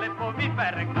жумажу Пилипові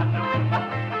перекажу.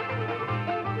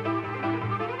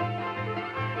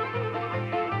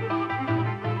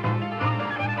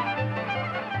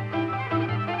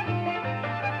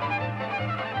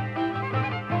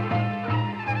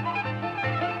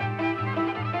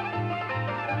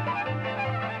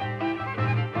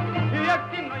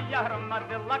 Як кіно я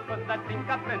громадила,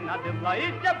 козаченька принадила, і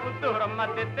ще буду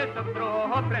громадити, щоб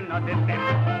другого принадити.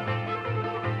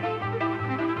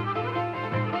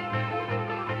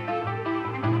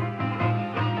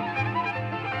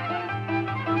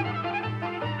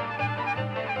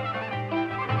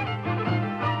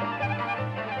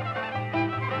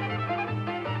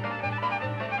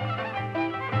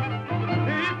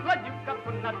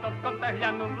 Та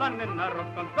глянула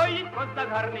ненароком, стоїть козак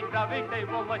гарний правий, та й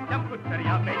волоссям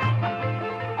кучерявий.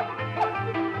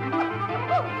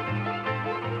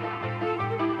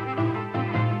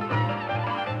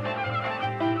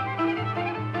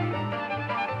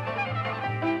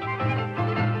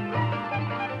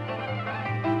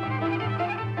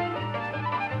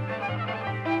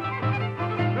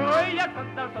 Ой, я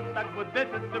казав, що так буде,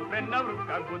 що суприна в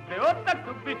руках буде, от так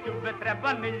тобі чуби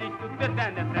треба, не лізь туди,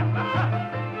 де не треба.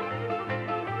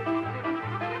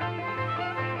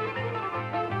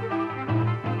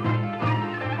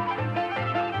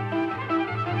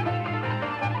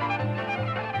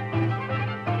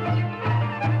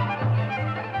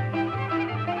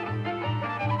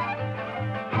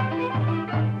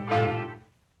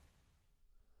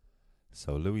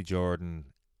 So Louis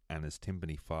Jordan and his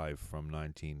Timpani 5 from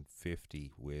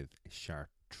 1950 with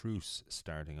Chartreuse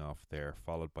starting off there,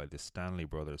 followed by the Stanley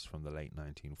Brothers from the late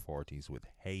 1940s with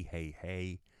Hey Hey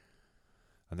Hey,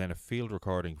 and then a field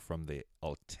recording from the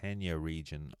Oltenia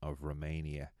region of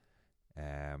Romania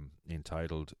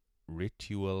entitled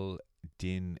Ritual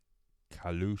din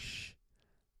Kalush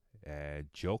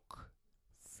Joc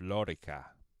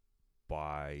Florica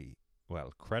by,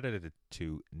 well, credited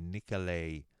to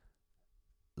Nicolae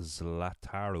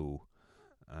Zlataru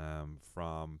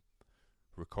from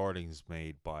recordings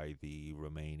made by the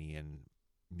Romanian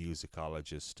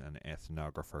musicologist and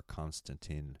ethnographer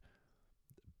Constantin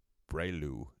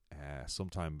Brelu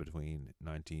sometime between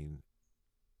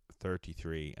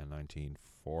 1933 and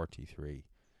 1943.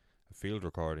 A field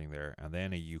recording there, and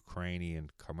then a Ukrainian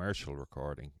commercial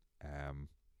recording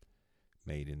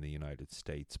made in the United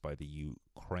States by the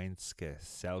Ukrainska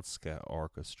Selska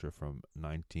Orchestra from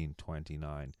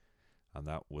 1929, and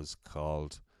that was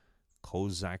called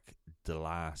Kozak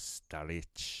dla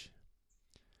Starich.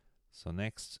 So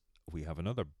next we have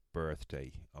another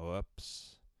birthday.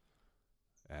 Oops.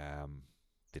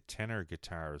 The tenor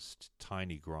guitarist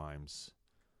Tiny Grimes.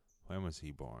 When was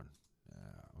he born?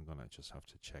 I'm gonna just have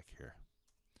to check here.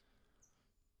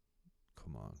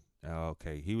 Come on.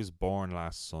 Okay, he was born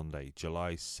last Sunday,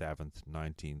 July 7th,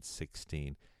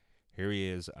 1916. Here he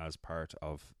is as part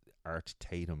of Art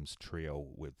Tatum's trio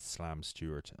with Slam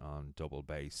Stewart on double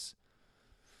bass.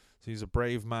 So he's a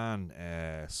brave man,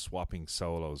 swapping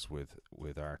solos with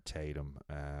Art Tatum.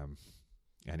 And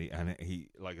he,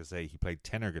 like I say, he played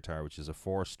tenor guitar, which is a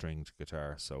 4-stringed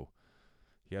guitar. So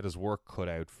he had his work cut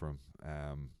out for him.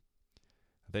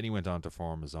 Then he went on to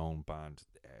form his own band,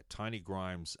 Tiny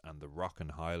Grimes and the Rockin'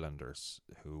 Highlanders,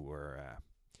 who were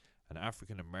an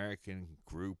African-American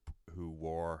group who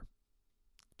wore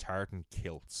tartan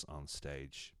kilts on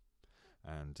stage.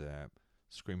 And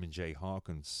Screamin' Jay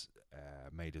Hawkins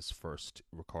made his first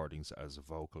recordings as a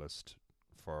vocalist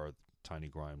for Tiny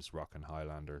Grimes' Rockin'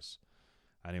 Highlanders.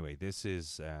 Anyway, this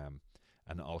is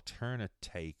an alternate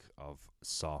take of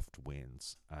Soft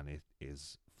Winds, and it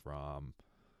is from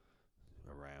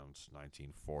around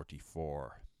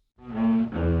 1944.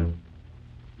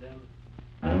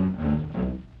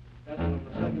 That's on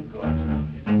the second chorus.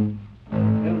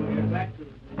 Then we get back to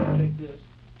this. You take this.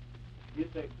 You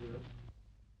take this.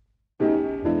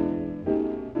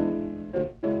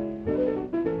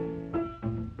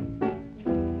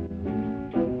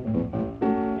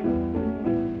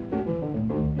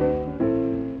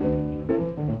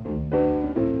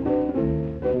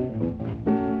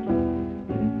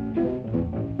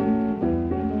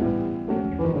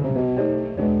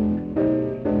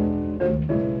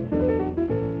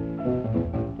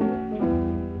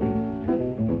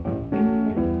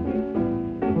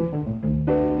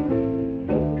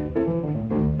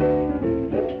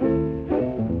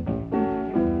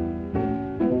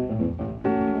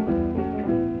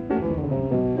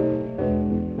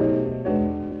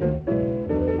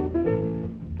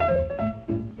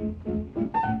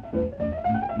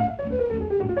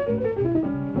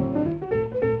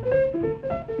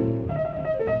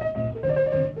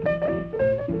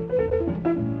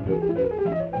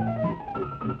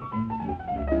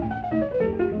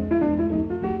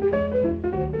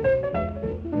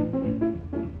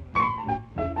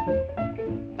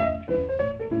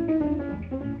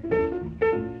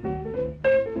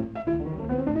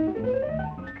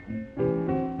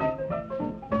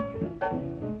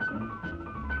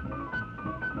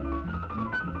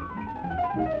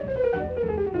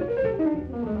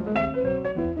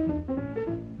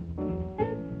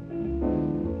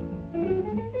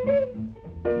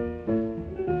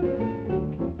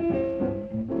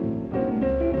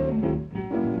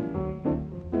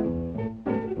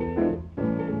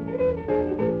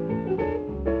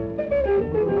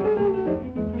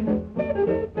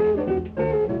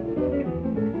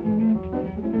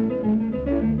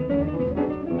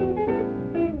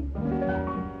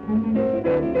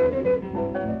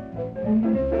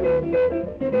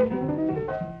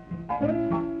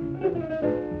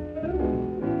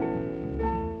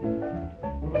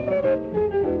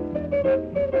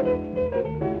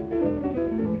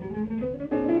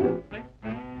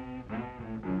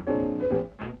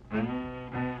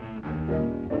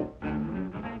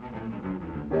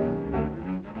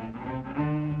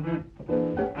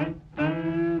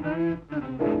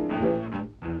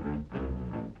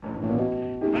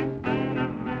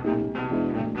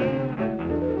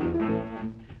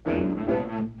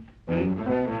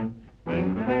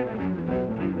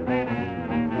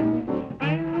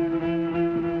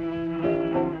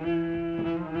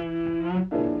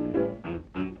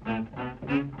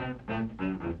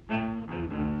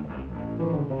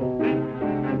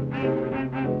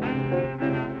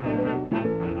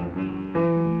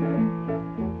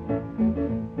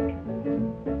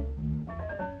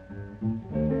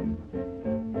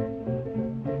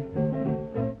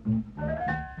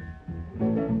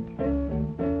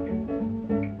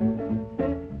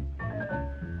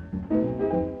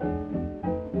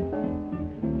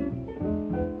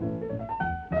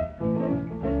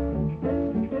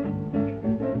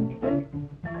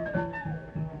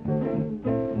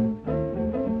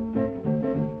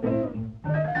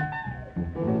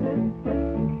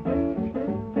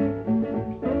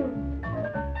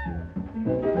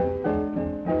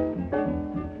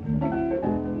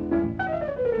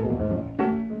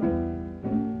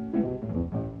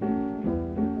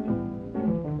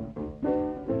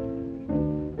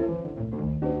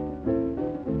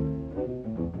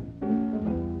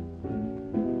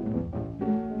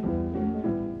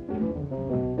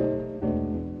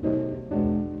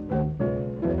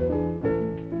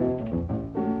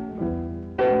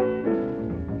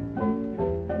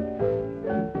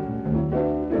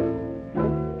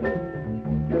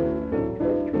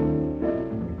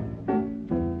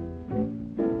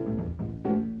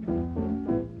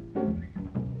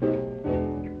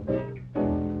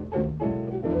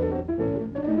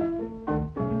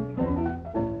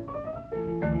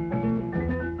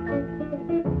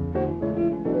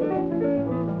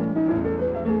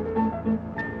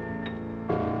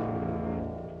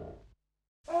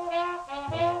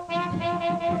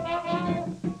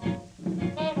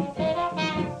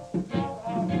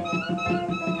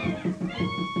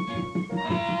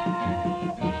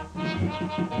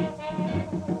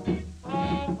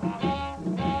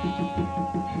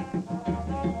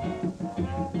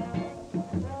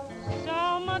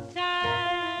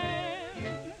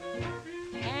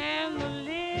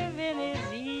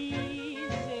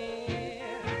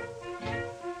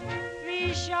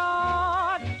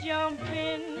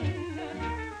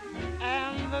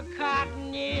 the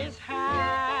cotton is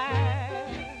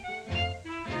high.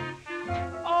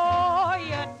 Oh,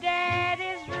 your dad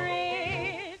is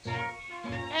rich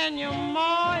and your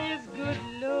ma is good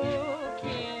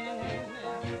looking.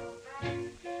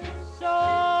 So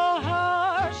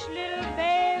hush, little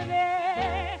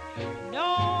baby,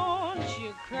 don't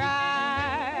you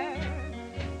cry.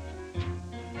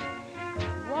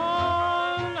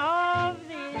 One of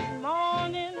these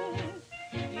mornings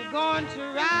you're going to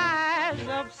rise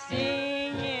up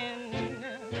singing.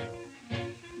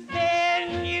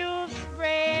 Then you'll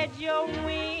spread your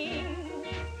wings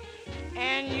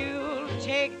and you'll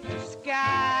take the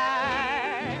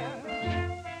sky.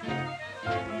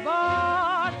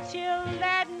 But till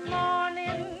that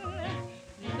morning,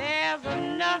 there's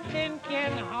nothing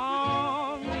can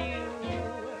harm you.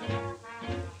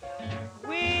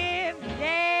 With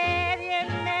Daddy and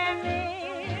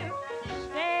Mammy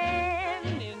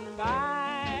standing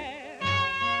by.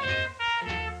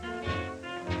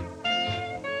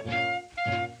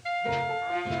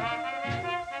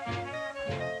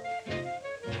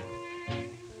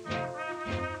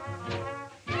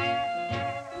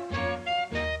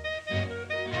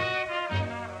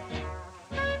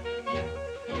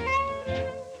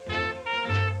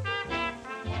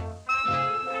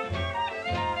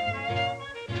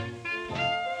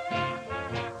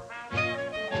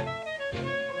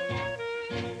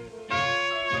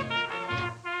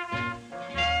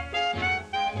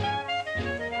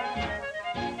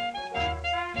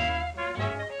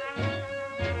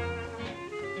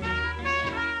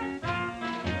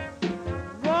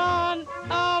 One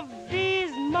of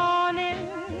these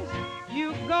mornings,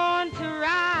 you're going to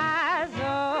rise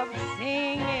up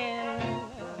singing.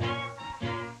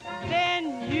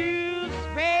 Then you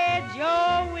spread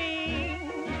your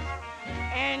wings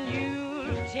and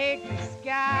you'll take the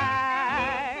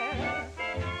sky.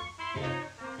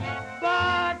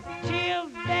 But till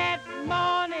that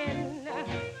morning,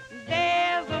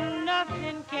 there's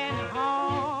nothing can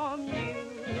harm you.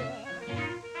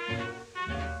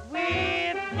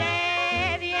 With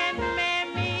Daddy and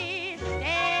Mammy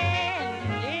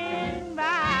standing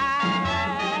by.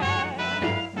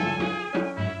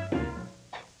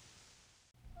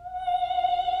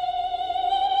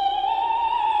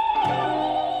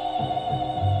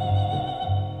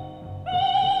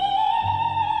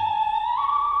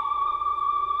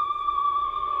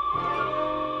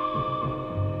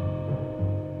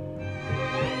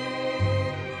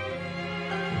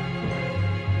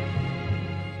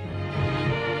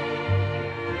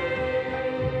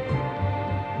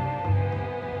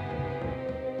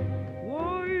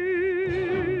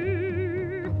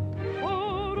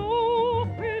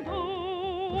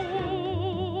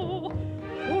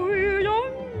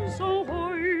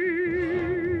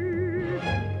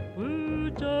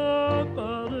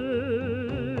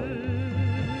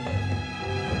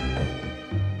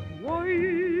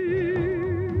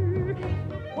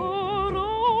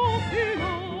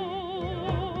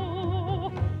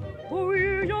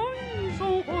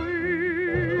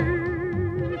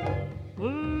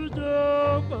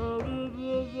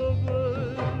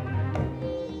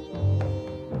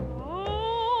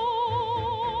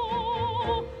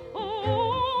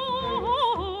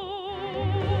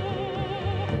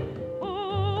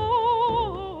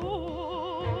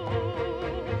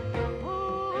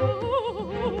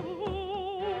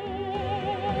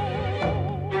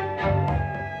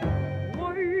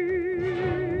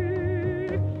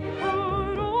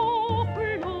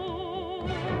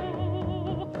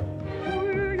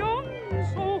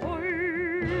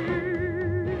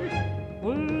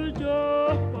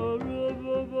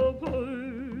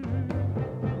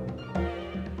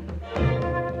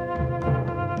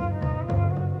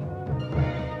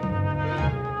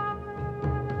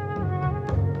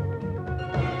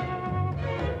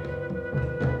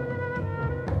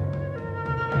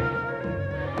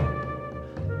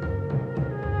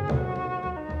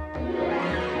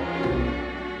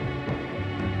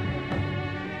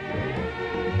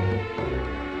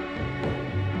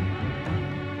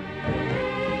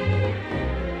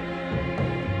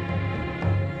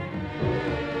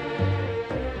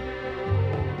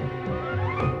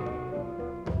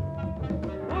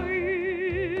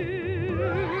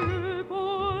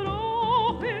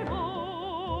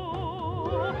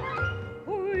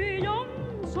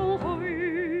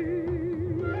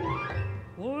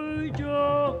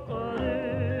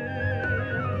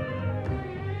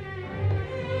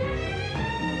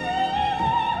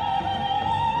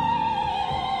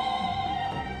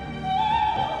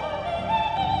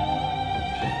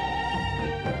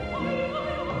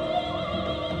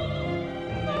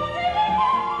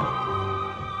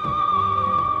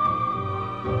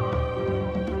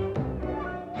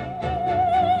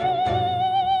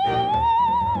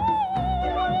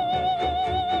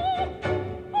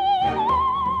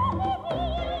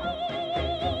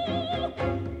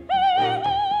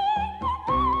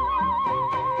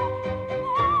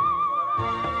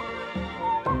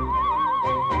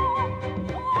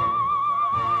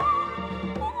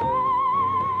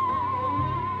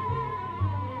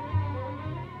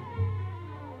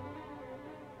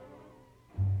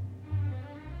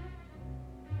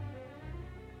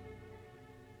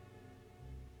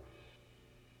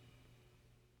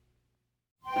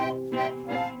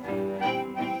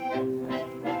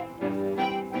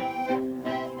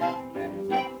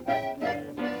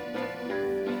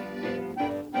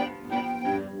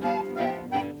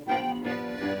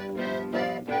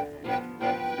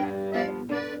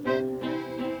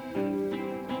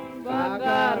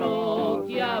 Pájaro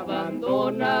que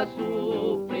abandona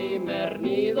su primer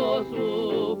nido,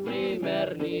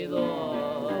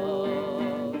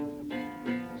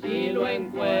 si lo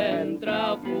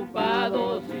encuentra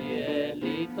ocupado,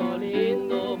 cielito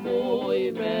lindo,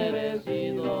 muy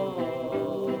merecido.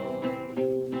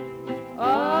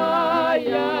 Ay,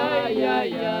 ay,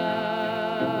 ay, ay,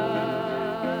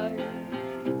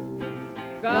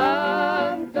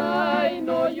 canta y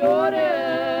no llores,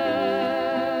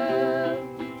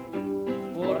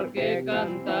 porque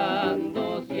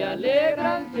cantando se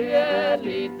alegran,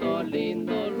 cielito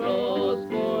lindo, los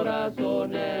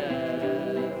corazones.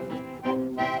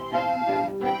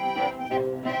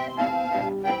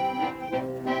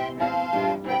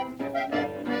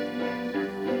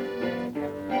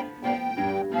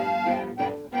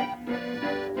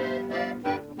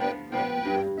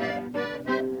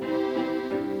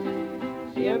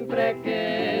 Siempre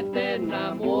que te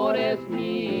enamores,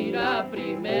 mira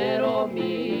primero,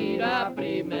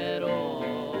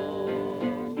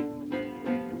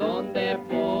 donde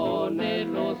pone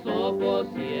los ojos,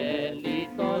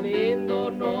 cielito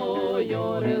lindo, no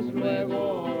llores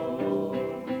luego.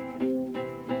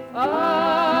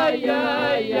 Ay,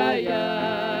 ay, ay,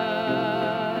 ay,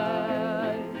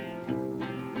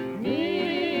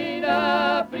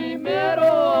 mira primero,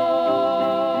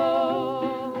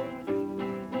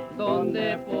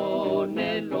 donde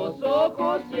pone los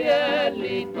ojos,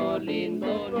 cielito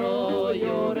lindo, no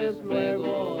llores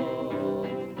luego.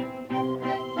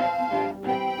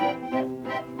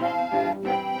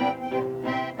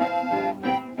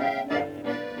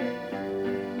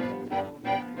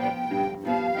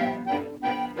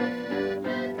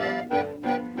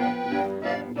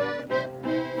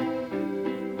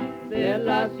 De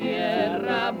la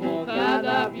sierra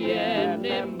mojada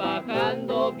vienen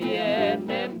bajando,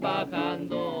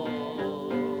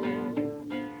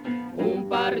 un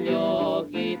par de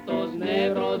ojitos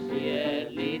negros,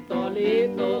 cielito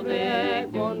lindo, de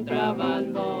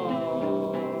contrabando.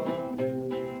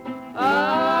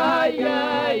 Ay,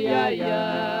 ay, ay, ay,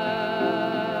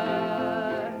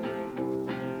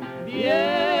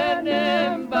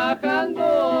 vienen bajando,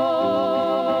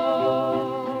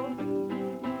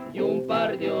 y un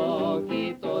par de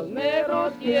ojitos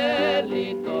negros,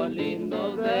 cielito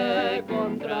lindo, de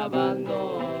contrabando.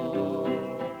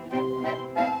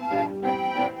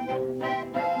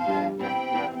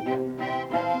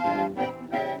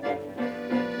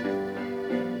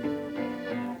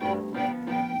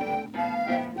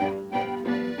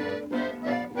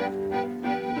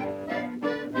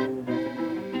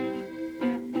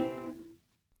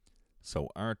 So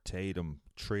Art Tatum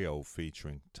Trio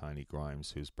featuring Tiny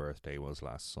Grimes, whose birthday was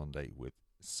last Sunday, with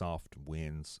Soft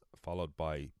Winds, followed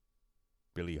by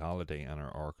Billie Holiday and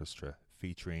her orchestra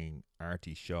featuring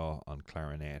Artie Shaw on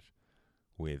clarinet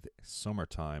with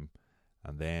Summertime,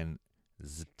 and then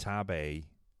Ztabe,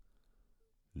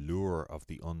 Lure of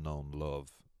the Unknown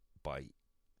Love by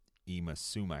Ima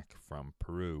Sumac from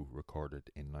Peru, recorded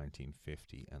in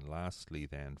 1950, and lastly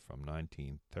then from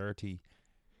 1930,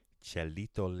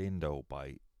 Chelito Lindo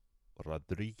by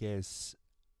Rodriguez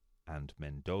and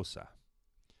Mendoza.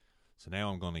 So now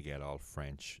I'm going to get all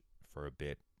French for a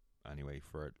bit, anyway,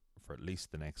 for at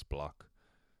least the next block,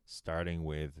 starting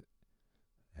with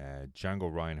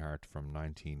Django Reinhardt from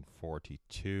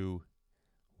 1942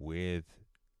 with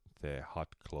the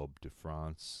Hot Club de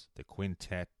France, the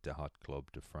Quintet de Hot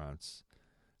Club de France,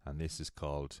 and this is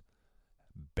called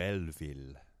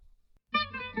Belleville.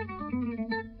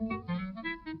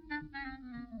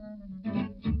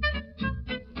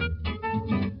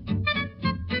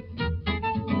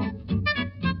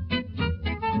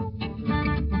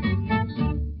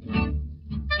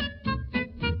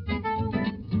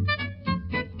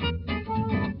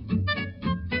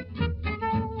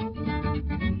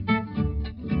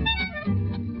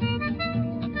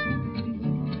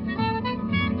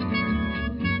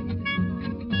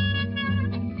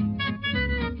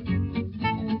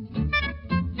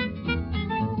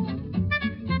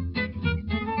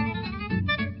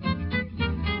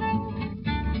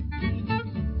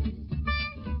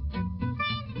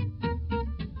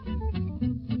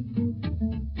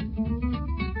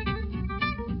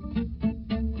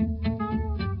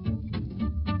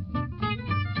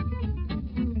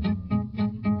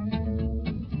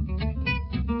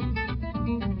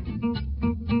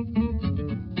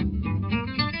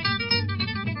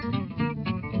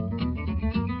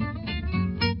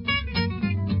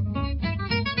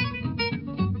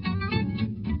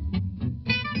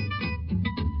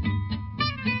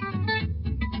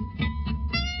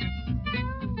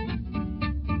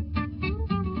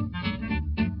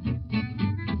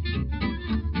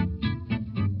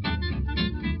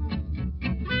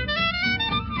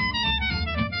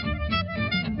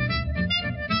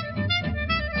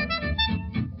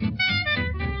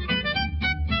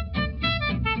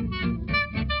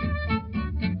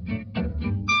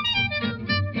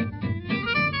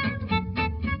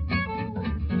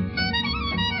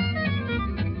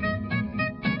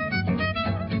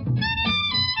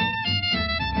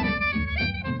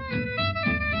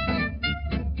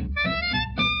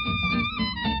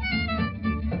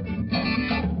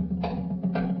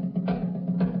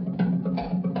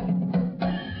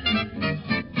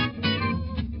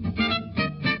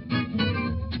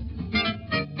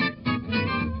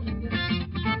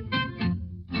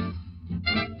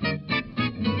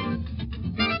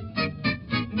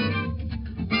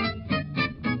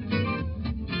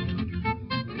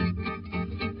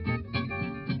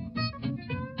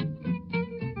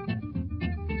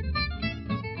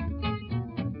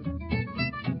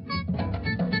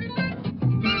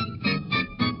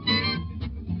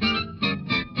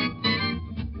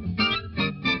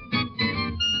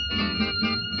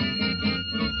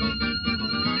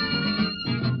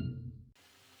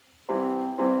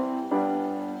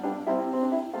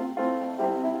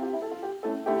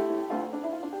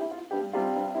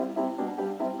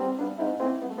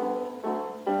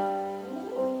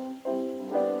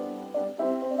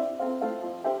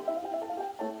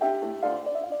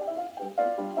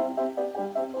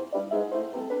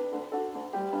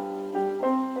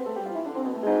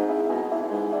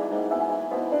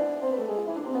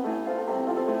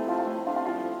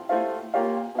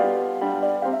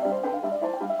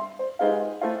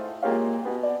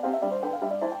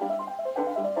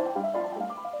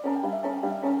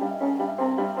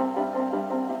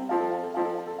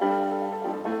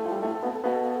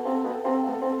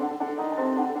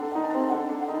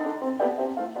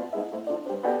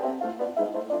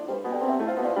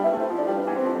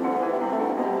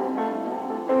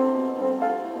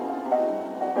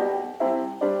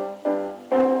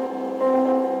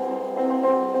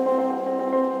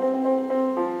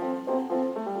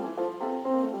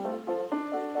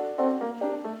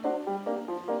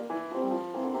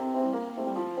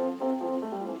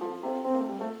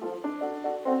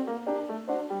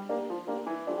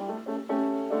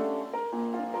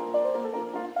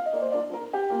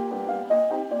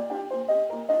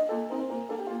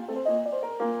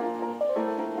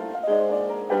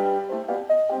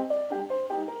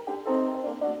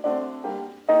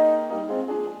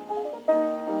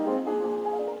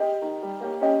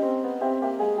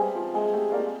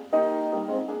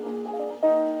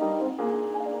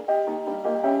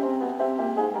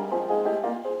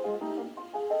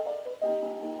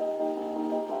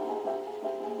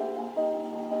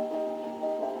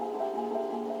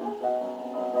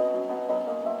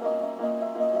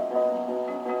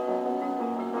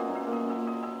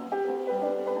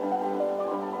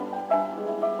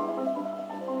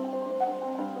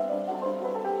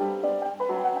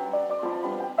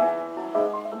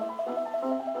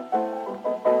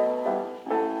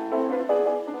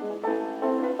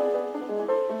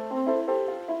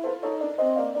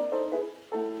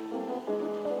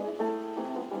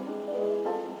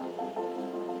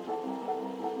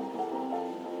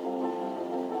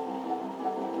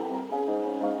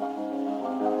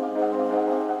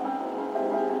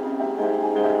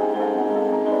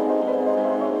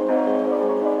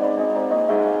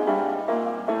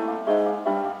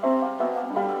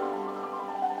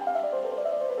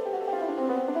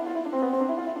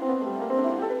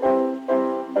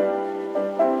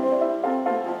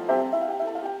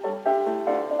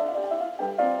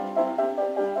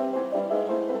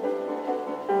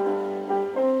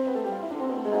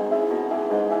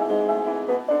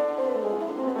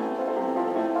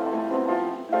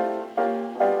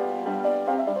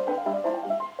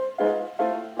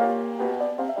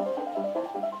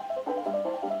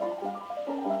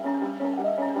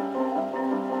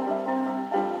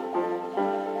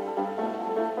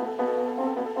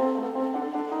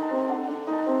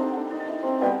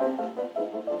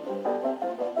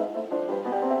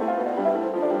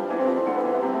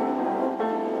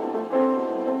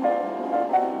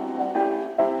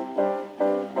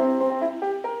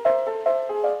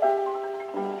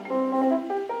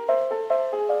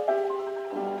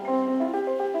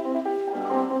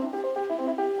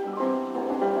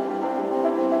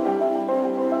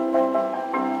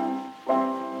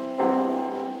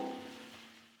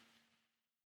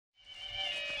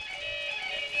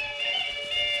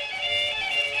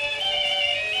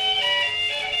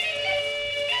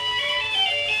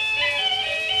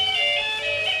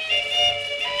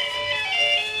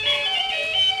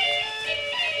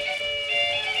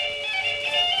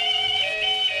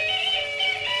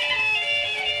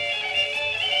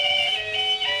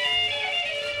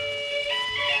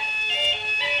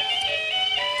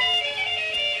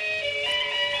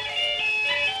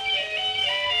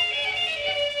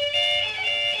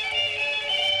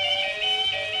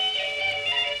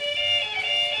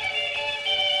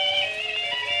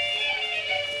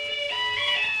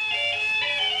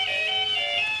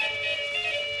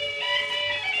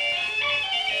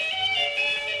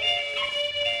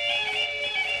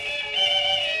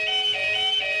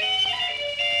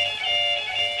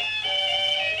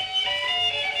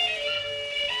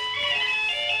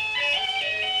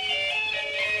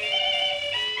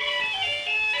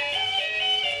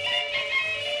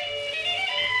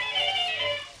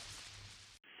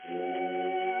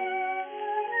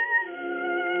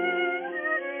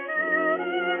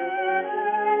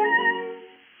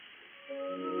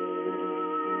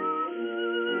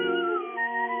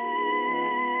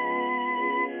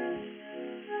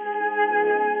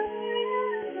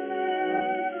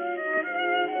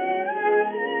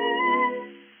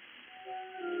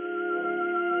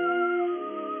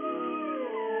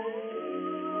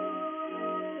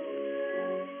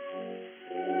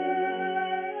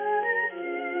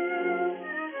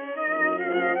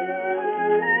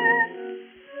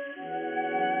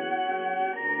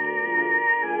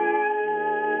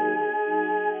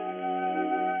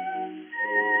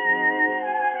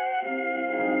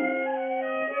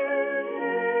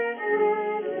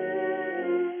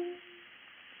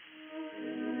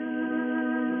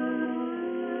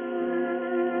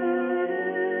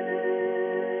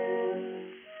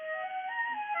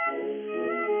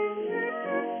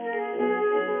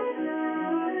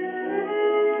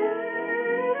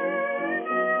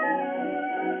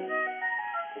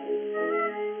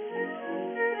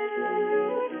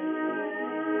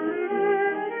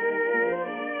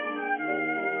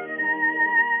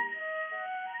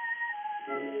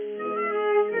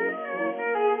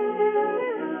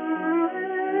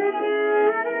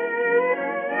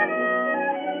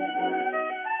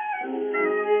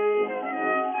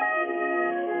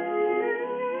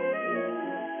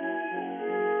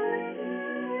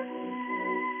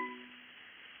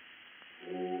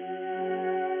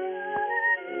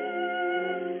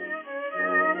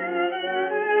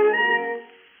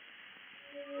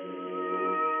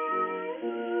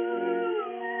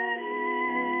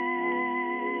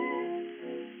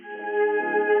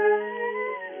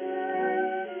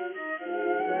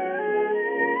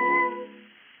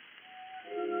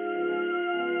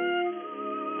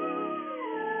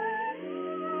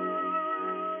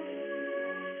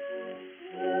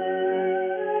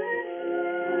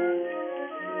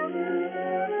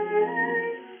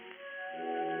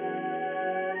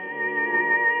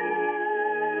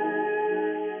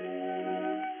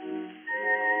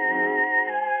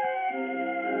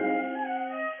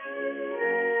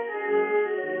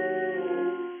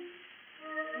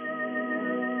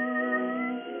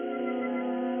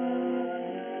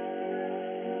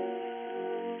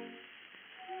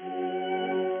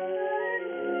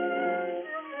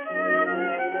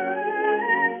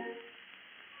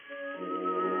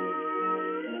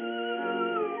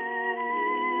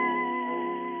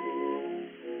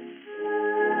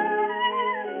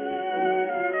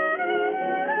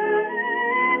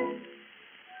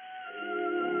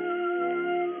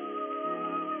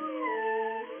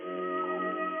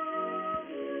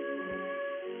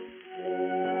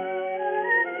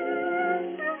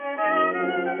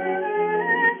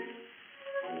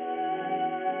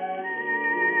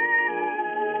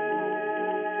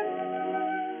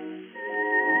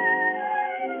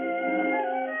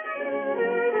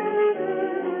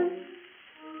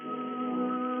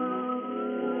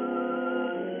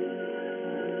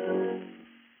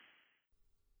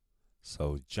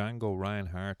 So Django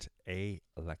Reinhardt et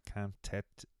la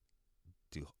Cantate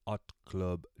du Hot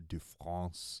Club de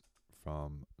France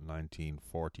from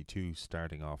 1942,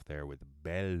 starting off there with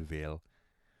Belleville.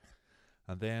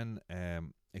 And then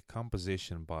a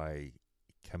composition by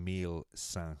Camille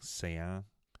Saint-Saëns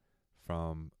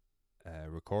from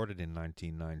recorded in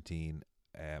 1919,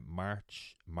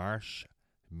 Marche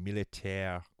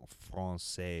Militaire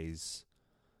Française,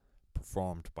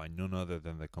 performed by none other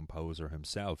than the composer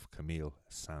himself, Camille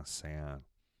Saint-Saëns.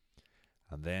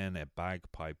 And then a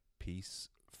bagpipe piece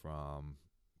from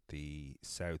the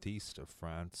southeast of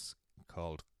France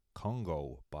called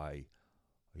Congo by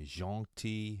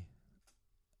Gentil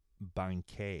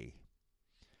Banquet.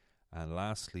 And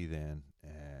lastly then,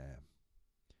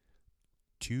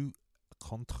 Tu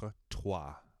contre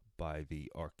toi by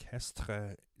the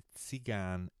Orchestre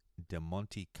Tzigane de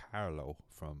Monte Carlo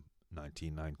from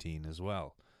 1919 as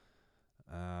well.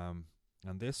 And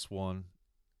this one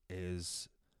is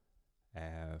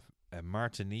a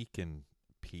Martinican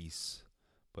piece,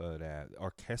 but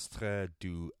Orchestre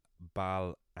du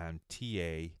Bal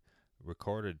Antillais,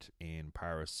 recorded in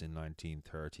Paris in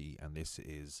 1930, and this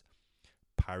is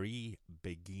Paris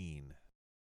Begin.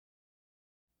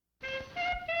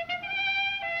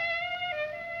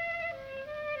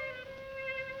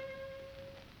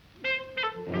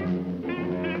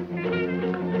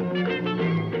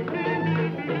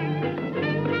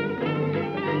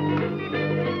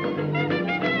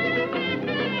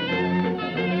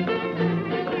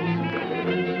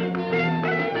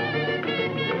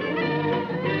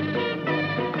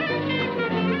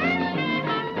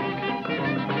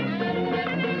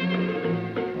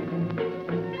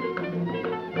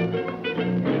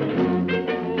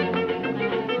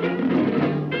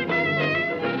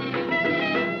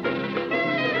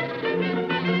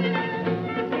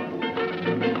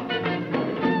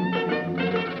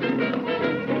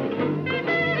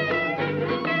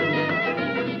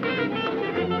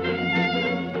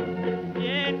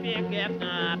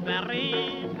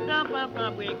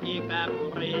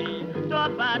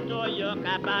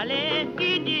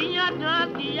 Qui dit y'a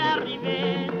qui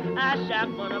arrivé. À chaque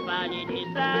fois on parle de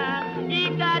ça.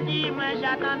 Il a dit moi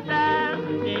j'attends ça.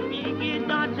 Les filles qui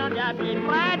t'entendent d'appeler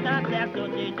moi dans cette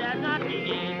société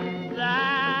gentille.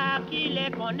 Ça qui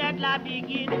les connaît la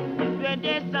biguine. Fait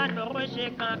descendre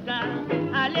rocher cancan.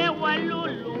 Allez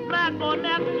Walloulou, ma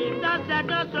commerce dans sa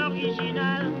danse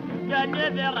originale. De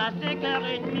 9h à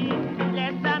 5h30,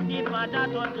 les samedis pendant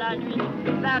toute la nuit.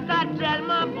 Ça garde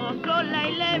tellement bon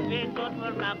soleil levé, tout le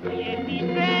monde va crier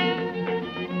pisser.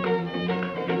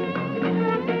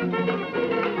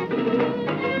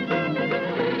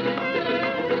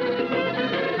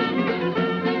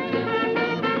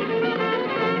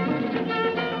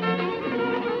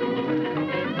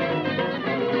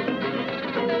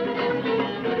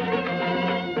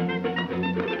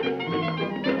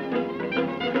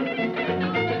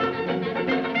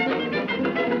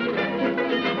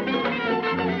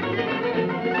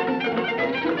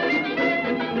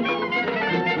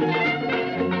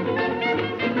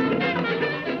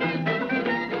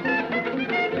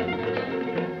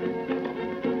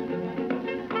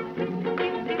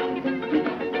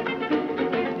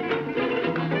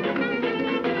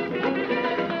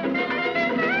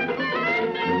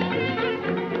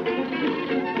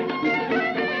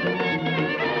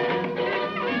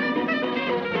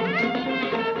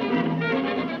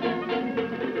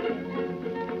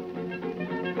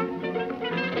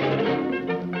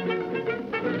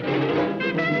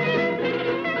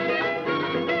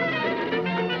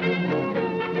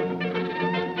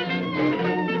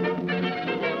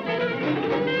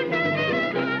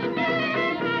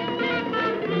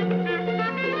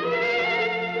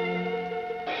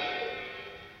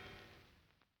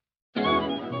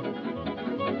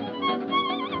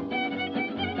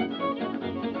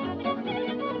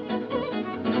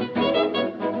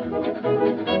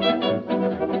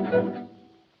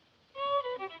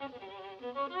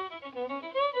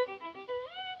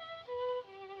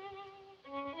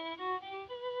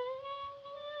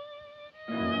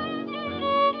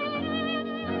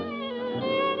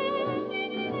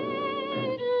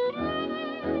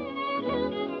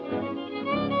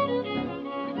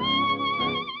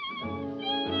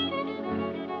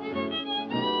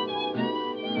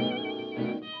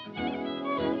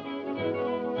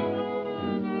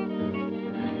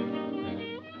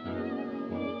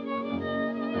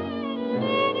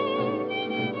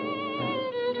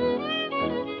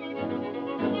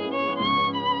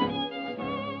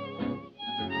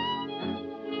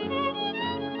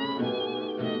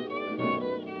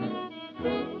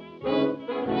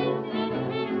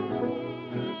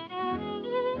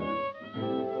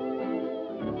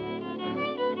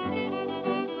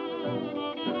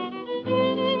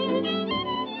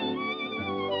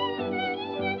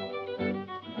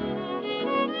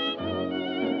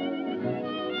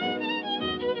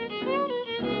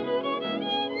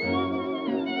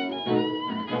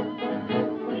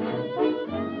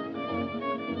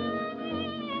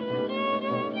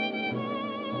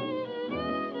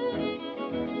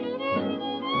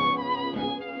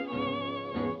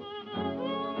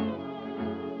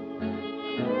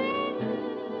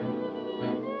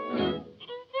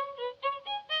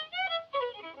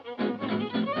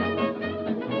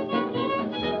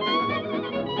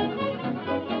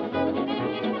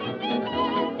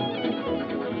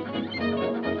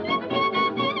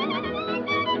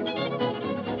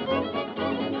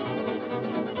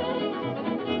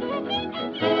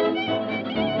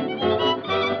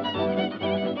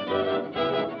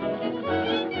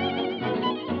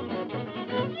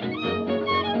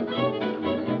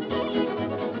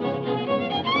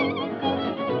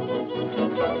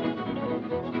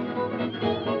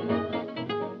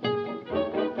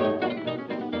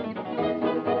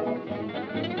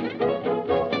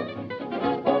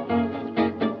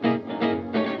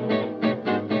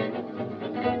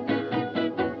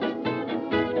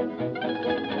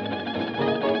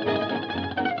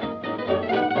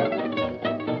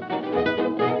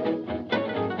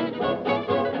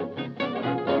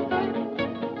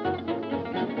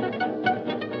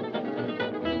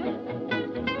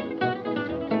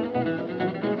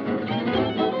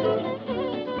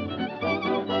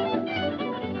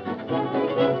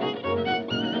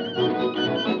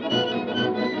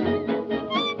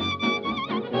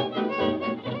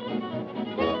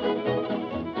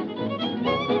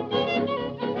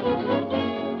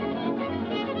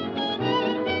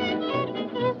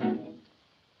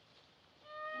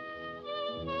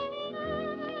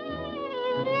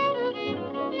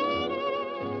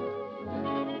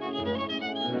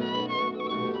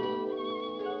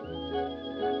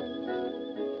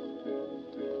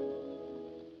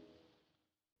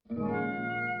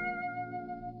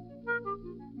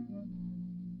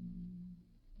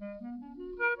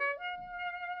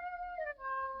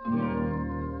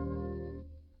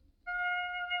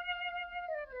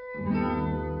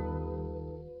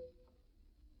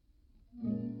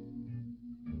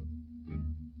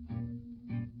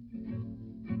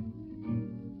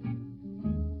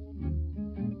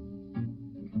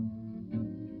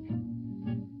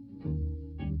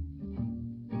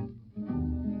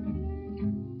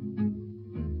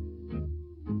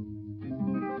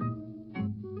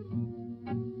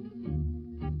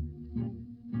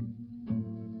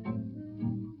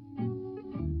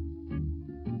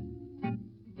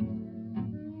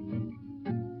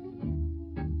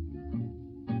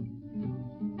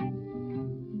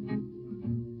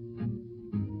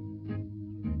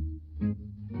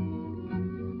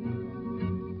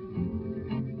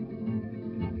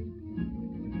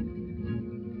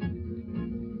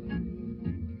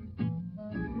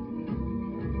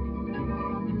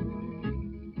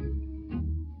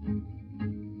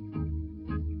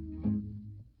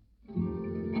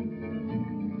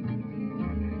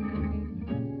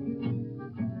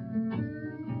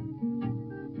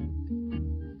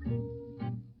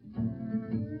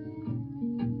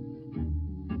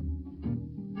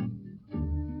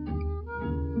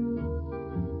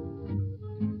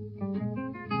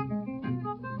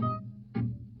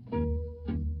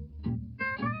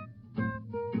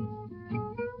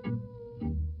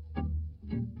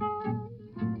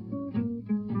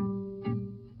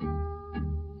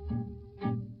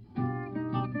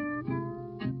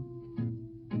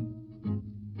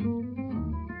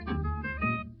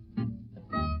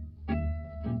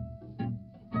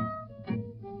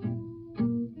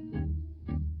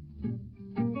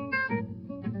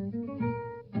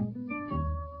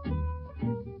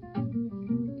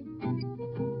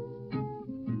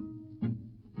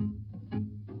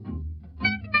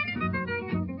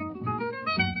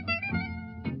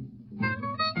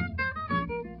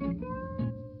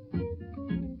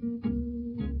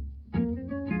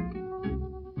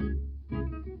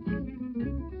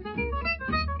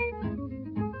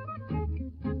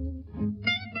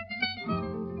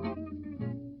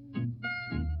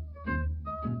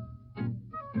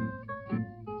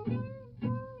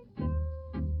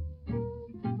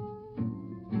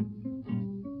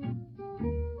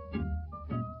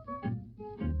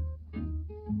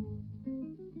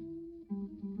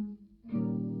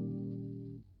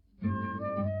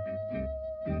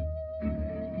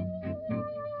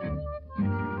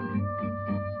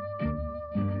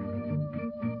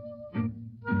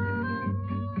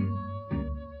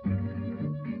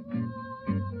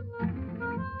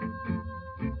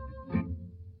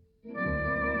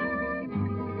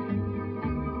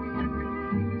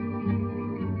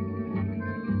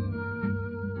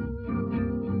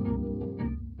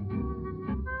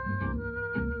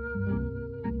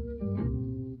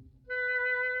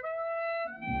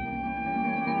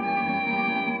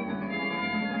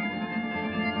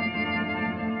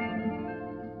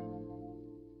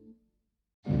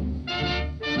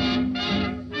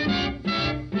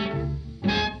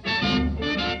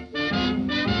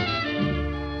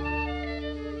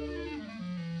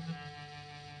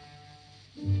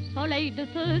 arrive de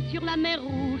feu sur la mer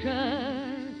Rouge.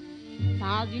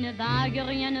 Pas une vague,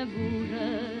 rien ne bouge.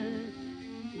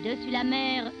 Dessus la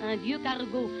mer, un vieux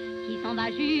cargo qui s'en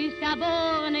va jusqu'à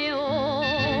Bornéo.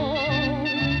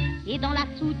 Et dans la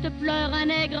soute pleure un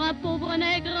nègre, un pauvre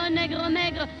nègre, un nègre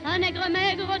maigre, un nègre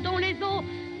maigre dont les os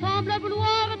semblent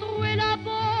vouloir trouer la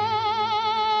peau.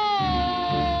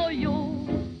 Oh yo,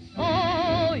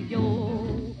 oh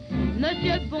yo,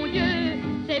 monsieur bon Dieu,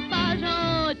 c'est pas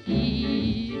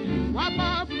gentil. Moi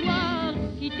pas vouloir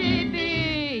quitter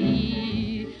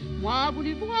pays. Moi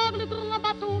voulu voir le grand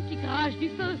bateau qui crache du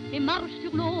feu et marche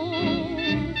sur l'eau.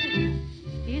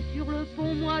 Et sur le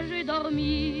pont moi j'ai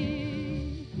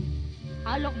dormi.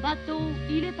 Alors bateau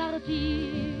il est parti.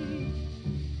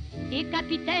 Et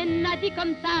capitaine a dit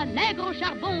comme ça, nègre au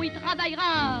charbon il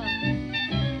travaillera.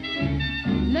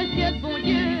 Monsieur bon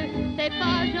Dieu, c'est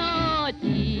pas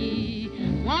gentil.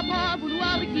 Moi pas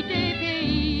vouloir quitter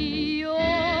pays.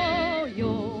 Oh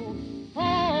yo,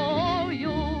 oh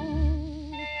yo.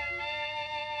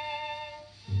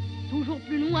 Toujours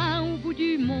plus loin au bout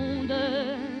du monde,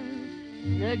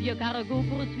 le vieux cargo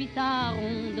poursuit sa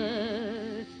ronde.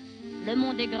 Le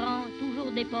monde est grand,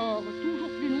 toujours des ports, toujours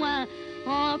plus loin,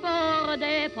 encore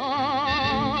des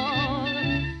ports.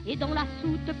 Et dans la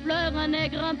soute pleure un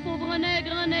nègre, un pauvre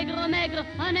nègre, un nègre maigre,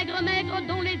 un nègre maigre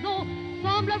dont les os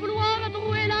semblent vouloir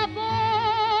trouer la peau.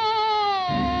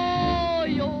 Oh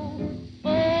yo,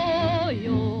 oh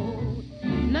yo,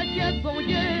 monsieur bon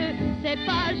Dieu, c'est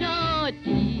pas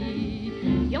gentil.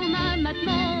 Et on a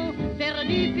maintenant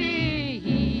perdu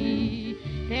pays.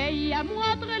 Pays à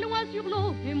moi très loin sur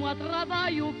l'eau, et moi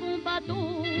travaille au fond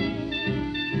bateau.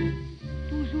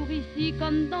 Toujours ici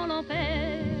comme dans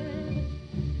l'enfer,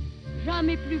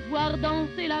 jamais plus voir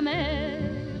danser la mer.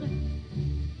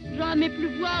 Jamais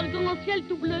plus voir grand ciel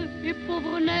tout bleu et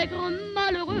pauvre nègre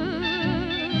malheureux.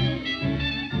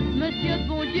 Monsieur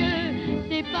bon Dieu,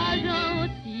 c'est pas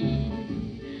gentil.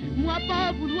 Moi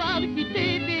pas vouloir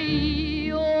quitter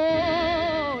pays.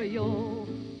 Oh yo,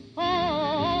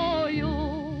 oh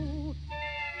yo.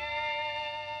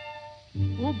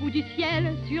 Au bout du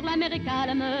ciel, sur la mer est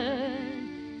calme.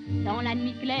 Dans la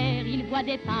nuit claire, il voit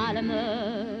des palmes.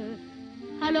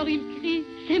 Alors il crie,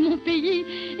 c'est mon pays.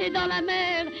 Et dans la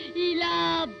mer, il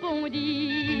a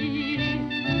bondi.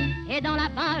 Et dans la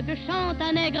vague chante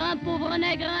un nègre, un pauvre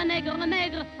nègre, un nègre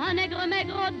maigre, un nègre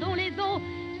maigre dont les os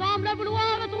semblent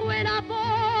vouloir trouer la peau.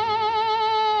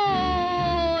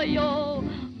 Oh yo,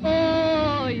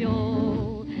 oh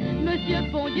yo, monsieur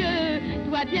bon Dieu,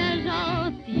 toi bien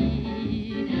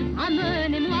gentil,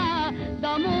 amenez-moi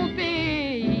dans mon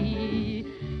pays.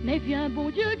 Mais viens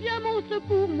bon Dieu, viens mon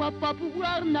secours, moi pas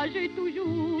pouvoir nager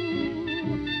toujours.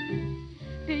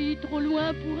 Pays trop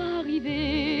loin pour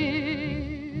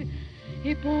arriver,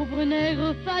 et pauvre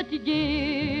nègre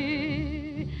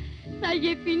fatigué. Ça y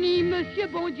est fini, monsieur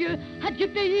bon Dieu, adieu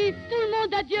pays, tout le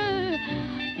monde adieu.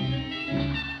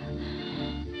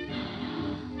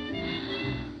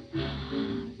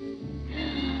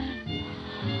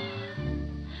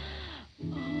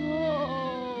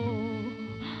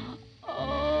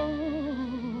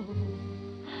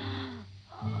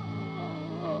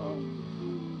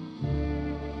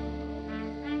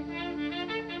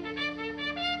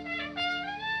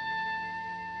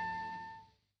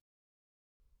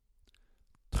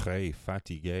 Très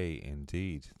fatigué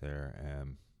indeed. There,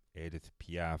 Edith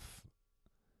Piaf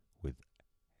with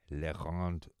Le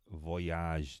Grand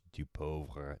Voyage du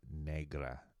Pauvre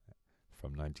Nègre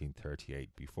from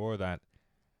 1938. Before that,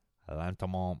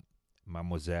 Lentement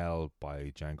Mademoiselle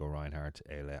by Django Reinhardt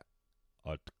et le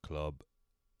Hot Club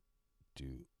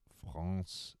de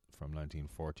France from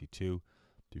 1942.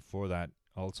 Before that,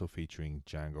 also featuring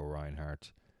Django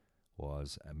Reinhardt,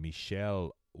 was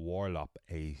Michel Warlop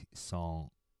et son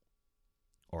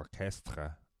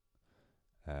orchestre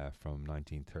from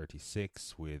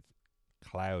 1936 with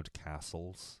Cloud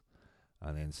Castles,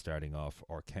 and then starting off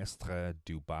Orchestre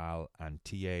du Bal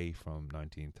Antillais from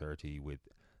 1930 with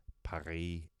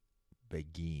Paris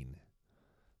Begin.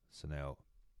 So now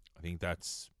I think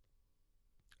that's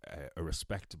a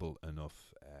respectable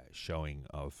enough showing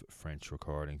of French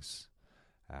recordings.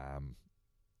 I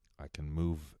can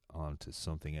move on to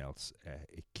something else,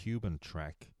 a Cuban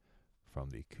track from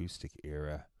the acoustic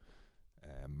era,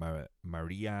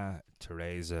 Maria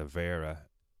Teresa Vera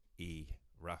y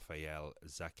Rafael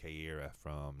Zacaira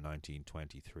from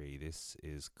 1923. This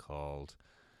is called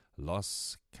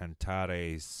Los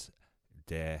Cantares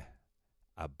de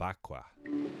Abacua.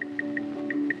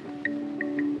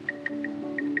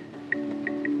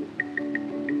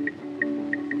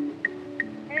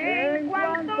 En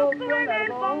cuanto suena el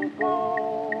bongo,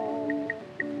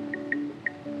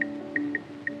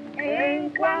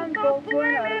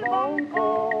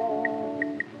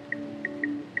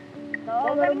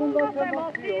 todo el mundo se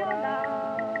emociona.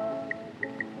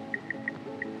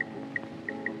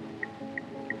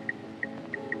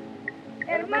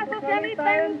 El más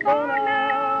socialista entona,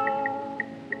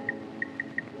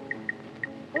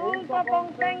 junto a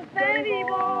Ponce en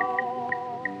vivo,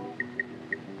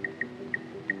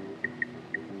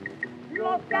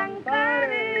 los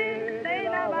cantares de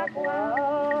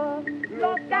Navacuá,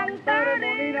 los cantares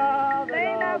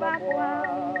de Navacuá.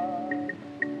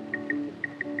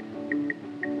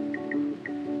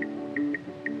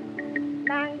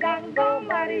 Nangando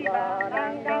mariba,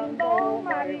 nangando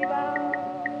mariba.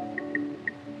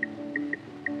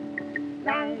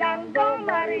 Nangando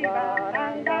mariba,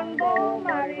 nangando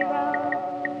mariba.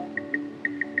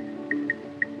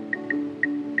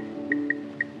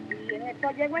 Y en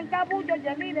esto llegó en capullo y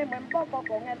el idemo en poco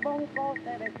con el bonco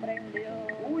se desprendió.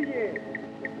 Huye.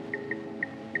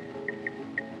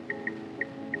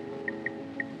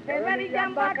 Se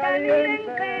verían va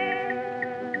caliente.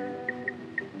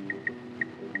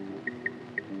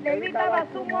 Le gritaba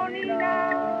su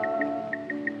monina.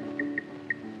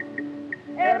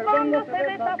 El bongo se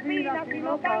desafina si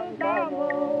no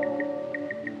cantamos.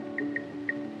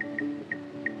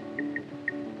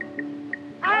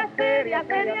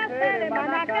 Hacer,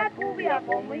 manaca, cubia,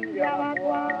 como india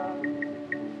vacua.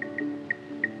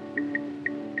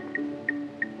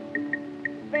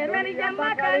 Pero el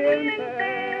llama caliente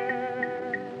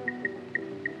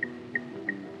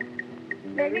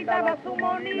le gritaba su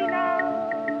monina.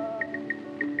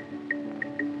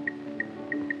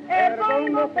 El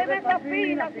bongo se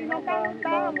desafina si no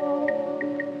cantamos.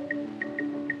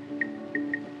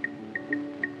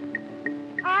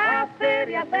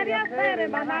 Hacer,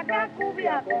 manaca,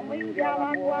 cubia, como india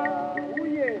vacua.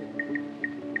 Huye.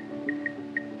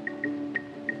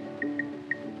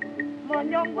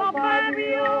 Moñongo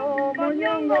pavio,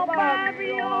 moñongo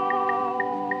pavio.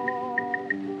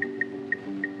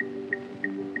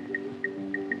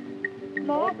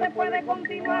 No se puede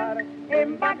continuar,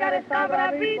 en Bácar está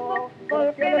bravito,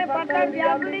 porque le falta el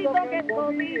diablito que esto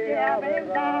dice a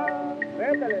verdad.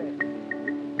 Vétele.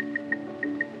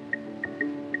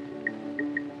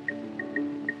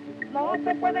 No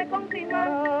se puede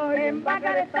continuar, en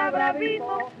Bácar está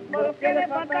bravito, porque le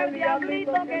falta el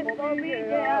diablito que esto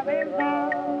dice a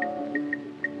verdad.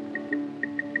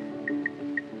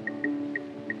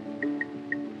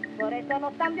 Por eso no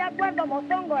están de acuerdo,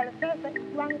 mozongo, el cese,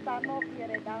 Juanza no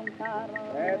quiere cantar.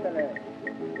 Métele.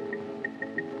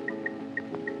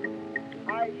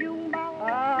 Ay,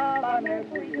 yumba, dame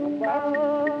fui yumba.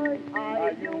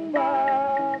 Ay,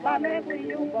 yumba, dame fui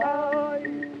yumba.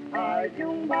 Ay,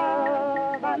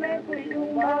 yumba, dame fui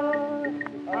yumba.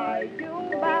 Ay,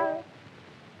 yumba,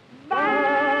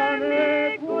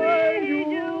 dame fui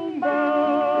yumba.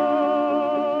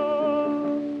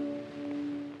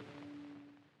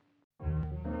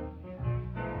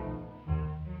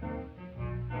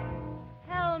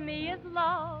 Tell me, is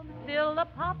love still a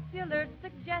popular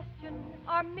suggestion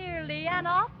or merely an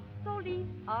obsolete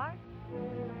art?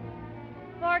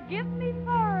 Forgive me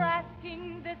for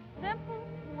asking this simple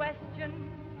question.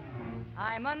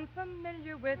 I'm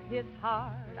unfamiliar with his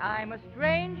heart. I'm a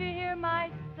stranger here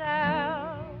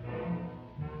myself.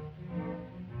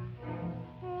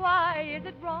 Why is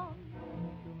it wrong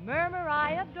to murmur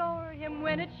I adore him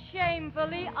when it's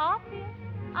shamefully obvious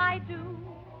I do?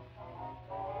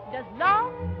 Does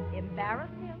love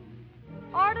embarrass him,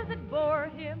 or does it bore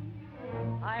him?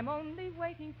 I'm only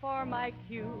waiting for my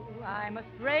cue. I'm a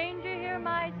stranger here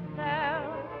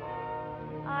myself.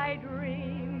 I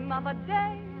dream of a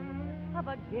day, of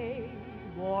a gay,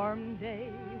 warm day,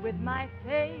 with my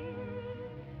face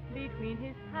between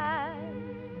his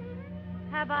hands.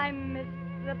 Have I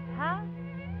missed the path?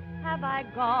 Have I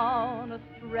gone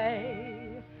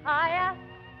astray? I ask,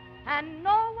 and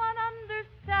no one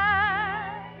understands.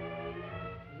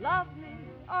 Love me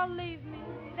or leave me,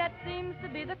 that seems to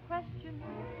be the question.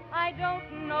 I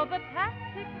don't know the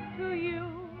tactics to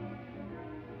use.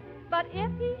 But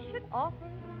if he should offer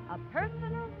a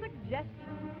personal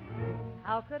suggestion,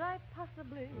 how could I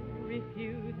possibly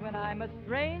refuse when I'm a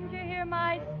stranger here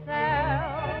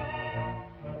myself?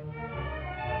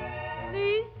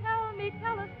 Please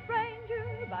tell a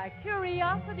stranger, by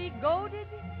curiosity goaded,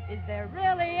 is there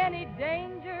really any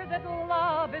danger that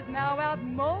love is now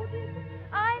outmoded?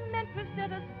 I'm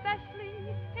interested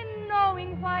especially in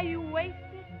knowing why you waste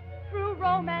it through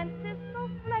romances so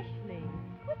fleshly.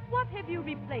 With what have you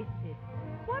replaced it?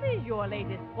 What is your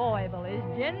latest foible? Is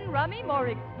gin rummy more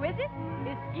exquisite?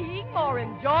 Is skiing more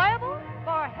enjoyable?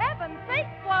 For heaven's sake,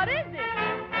 what is it?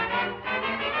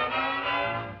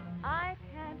 I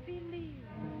can't believe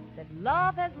that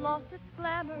love has lost its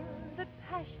glamour, that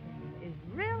passion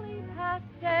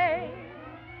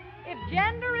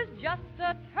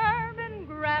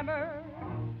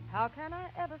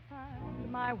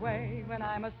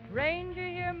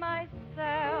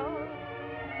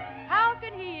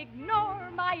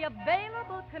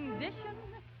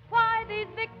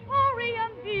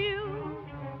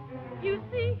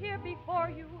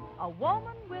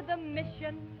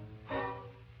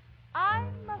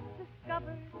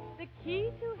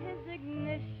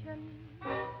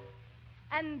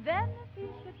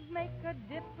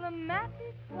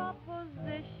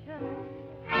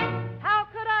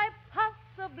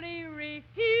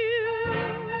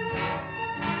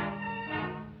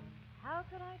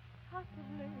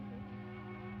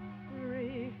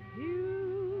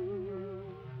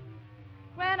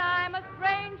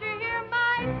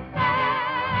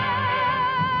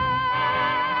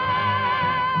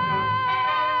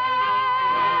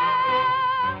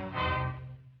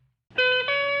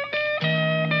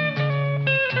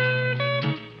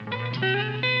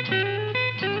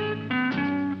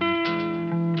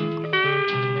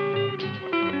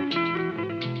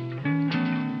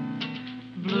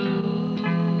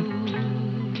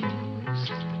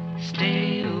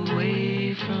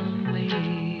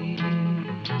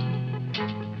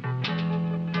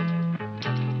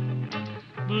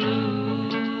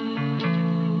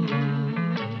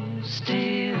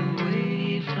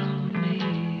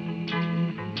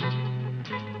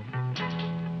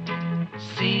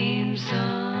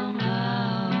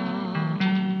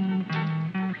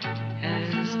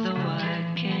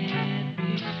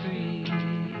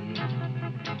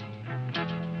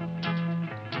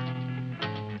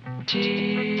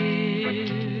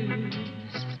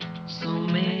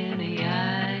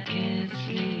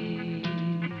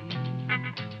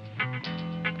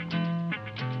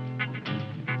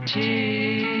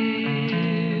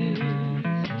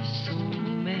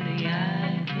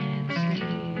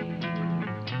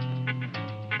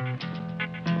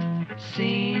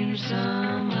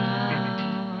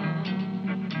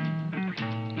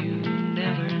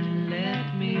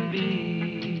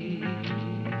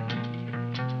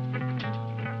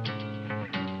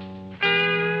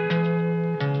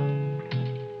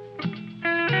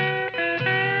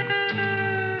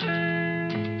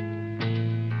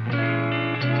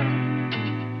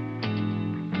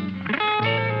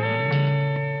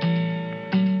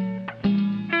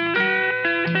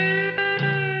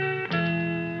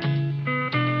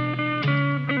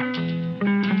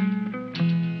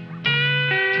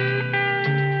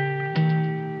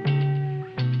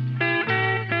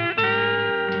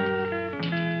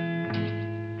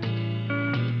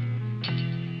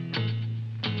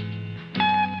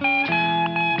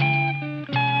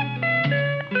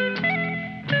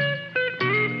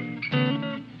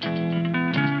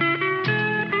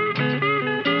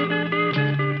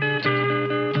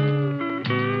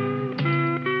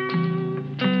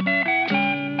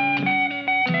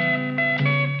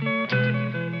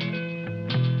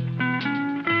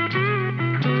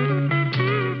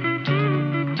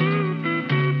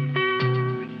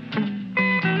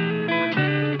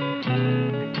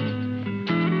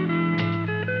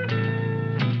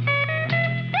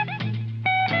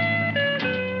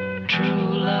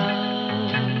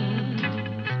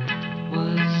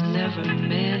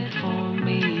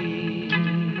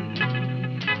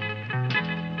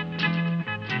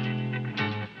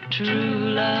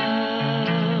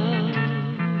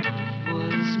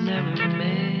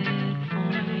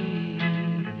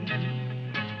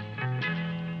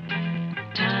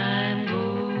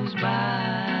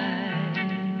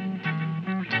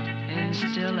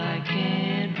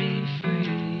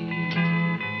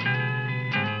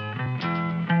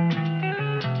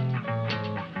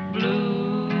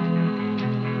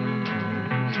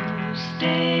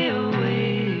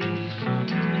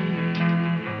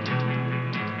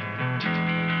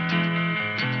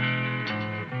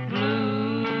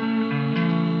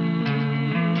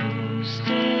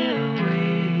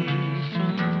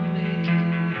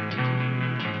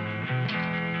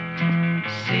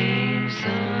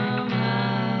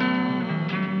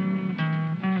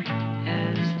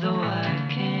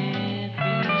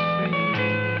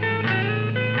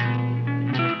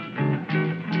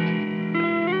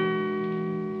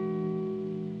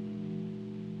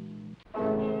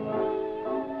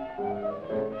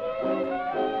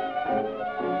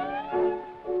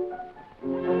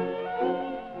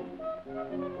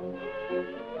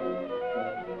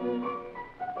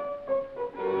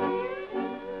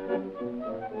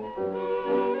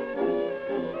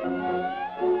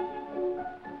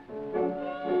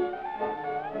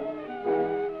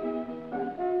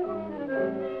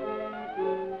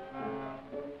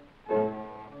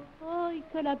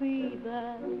que la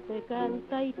vida te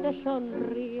canta y te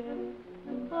sonríe.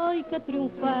 Hoy que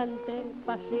triunfante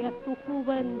paseas tu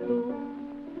juventud.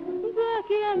 De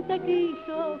quien te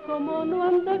quiso como no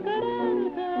han de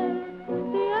quererte,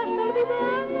 te has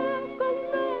olvidado con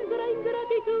negra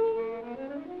ingratitud.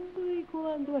 Y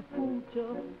cuando escucho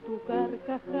tu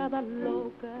carcajada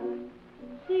loca,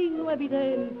 signo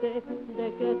evidente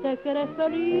de que te crees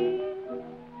feliz,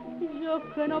 yo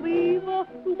que no vivo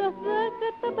desde que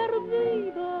te he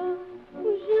perdido,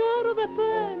 lloro de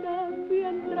pena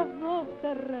mientras vos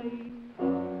te reís.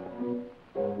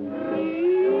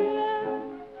 Ríe,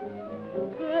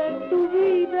 que tu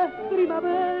vida es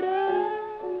primavera,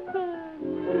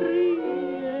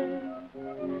 ríe,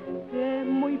 que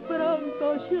muy pronto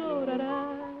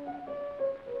llorarás.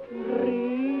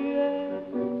 Ríe,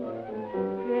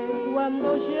 que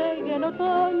cuando llegue el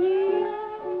otoño,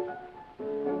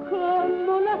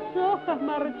 como las hojas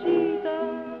marchitas,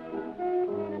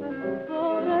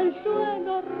 por el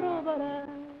suelo rodará.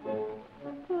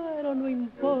 Pero no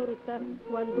importa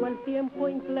cuando el tiempo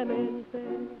inclemente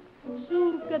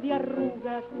surque de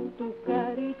arrugas tu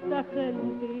carita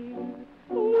gentil.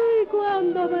 Y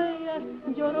cuando veas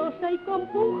llorosa y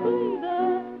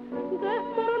compungida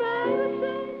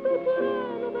desmoronarse tu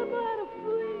trono de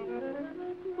marfil,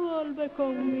 vuelve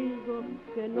conmigo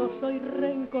que no soy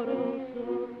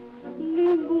rencoroso,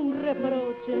 ningún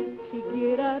reproche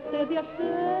siquiera te de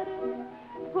hacer,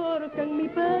 porque en mi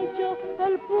pecho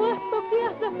el puesto que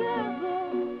has dejado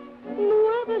no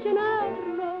ha de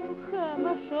llenarlo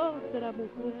jamás otra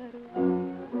mujer.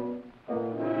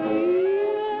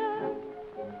 Ríe,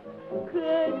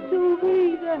 que tu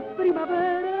vida es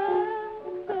primavera,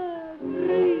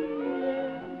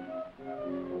 ríe,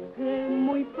 que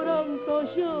muy pronto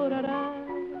llorarás.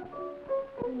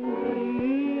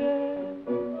 Ríe,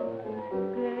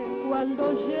 que cuando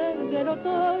llegue el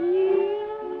otoño,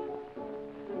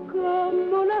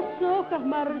 como las hojas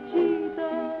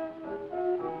marchitas,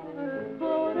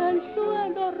 por el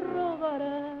suelo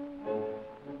rodará.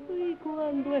 Y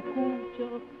cuando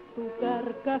escucho tu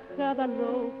carcajada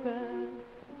loca,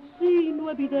 signo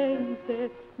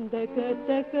evidente de que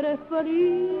te crees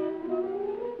feliz,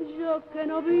 yo que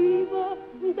no vivo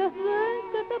desde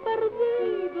que te he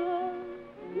perdido,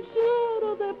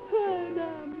 lloro de pena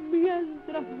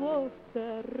mientras vos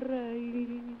te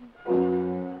reís.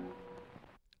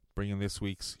 Bringing this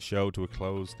week's show to a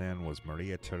close then was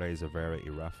Maria Teresa Vera y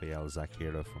Rafael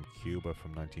Zakira from Cuba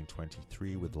from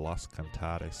 1923 with Los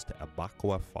Cantares de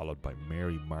Abacua, followed by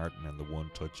Mary Martin and the One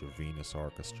Touch of Venus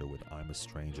Orchestra with I'm a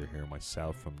Stranger Here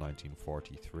Myself from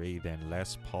 1943. Then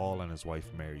Les Paul and his wife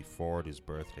Mary Ford, whose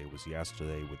birthday was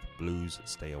yesterday, with Blues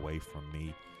Stay Away From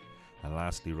Me. And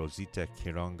lastly Rosita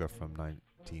Quiroga from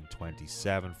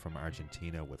 1927 from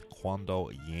Argentina with Cuando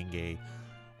Llegue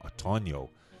Otoño.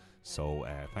 So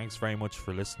thanks very much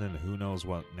for listening. Who knows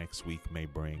what next week may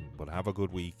bring, but have a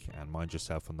good week and mind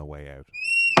yourself on the way out.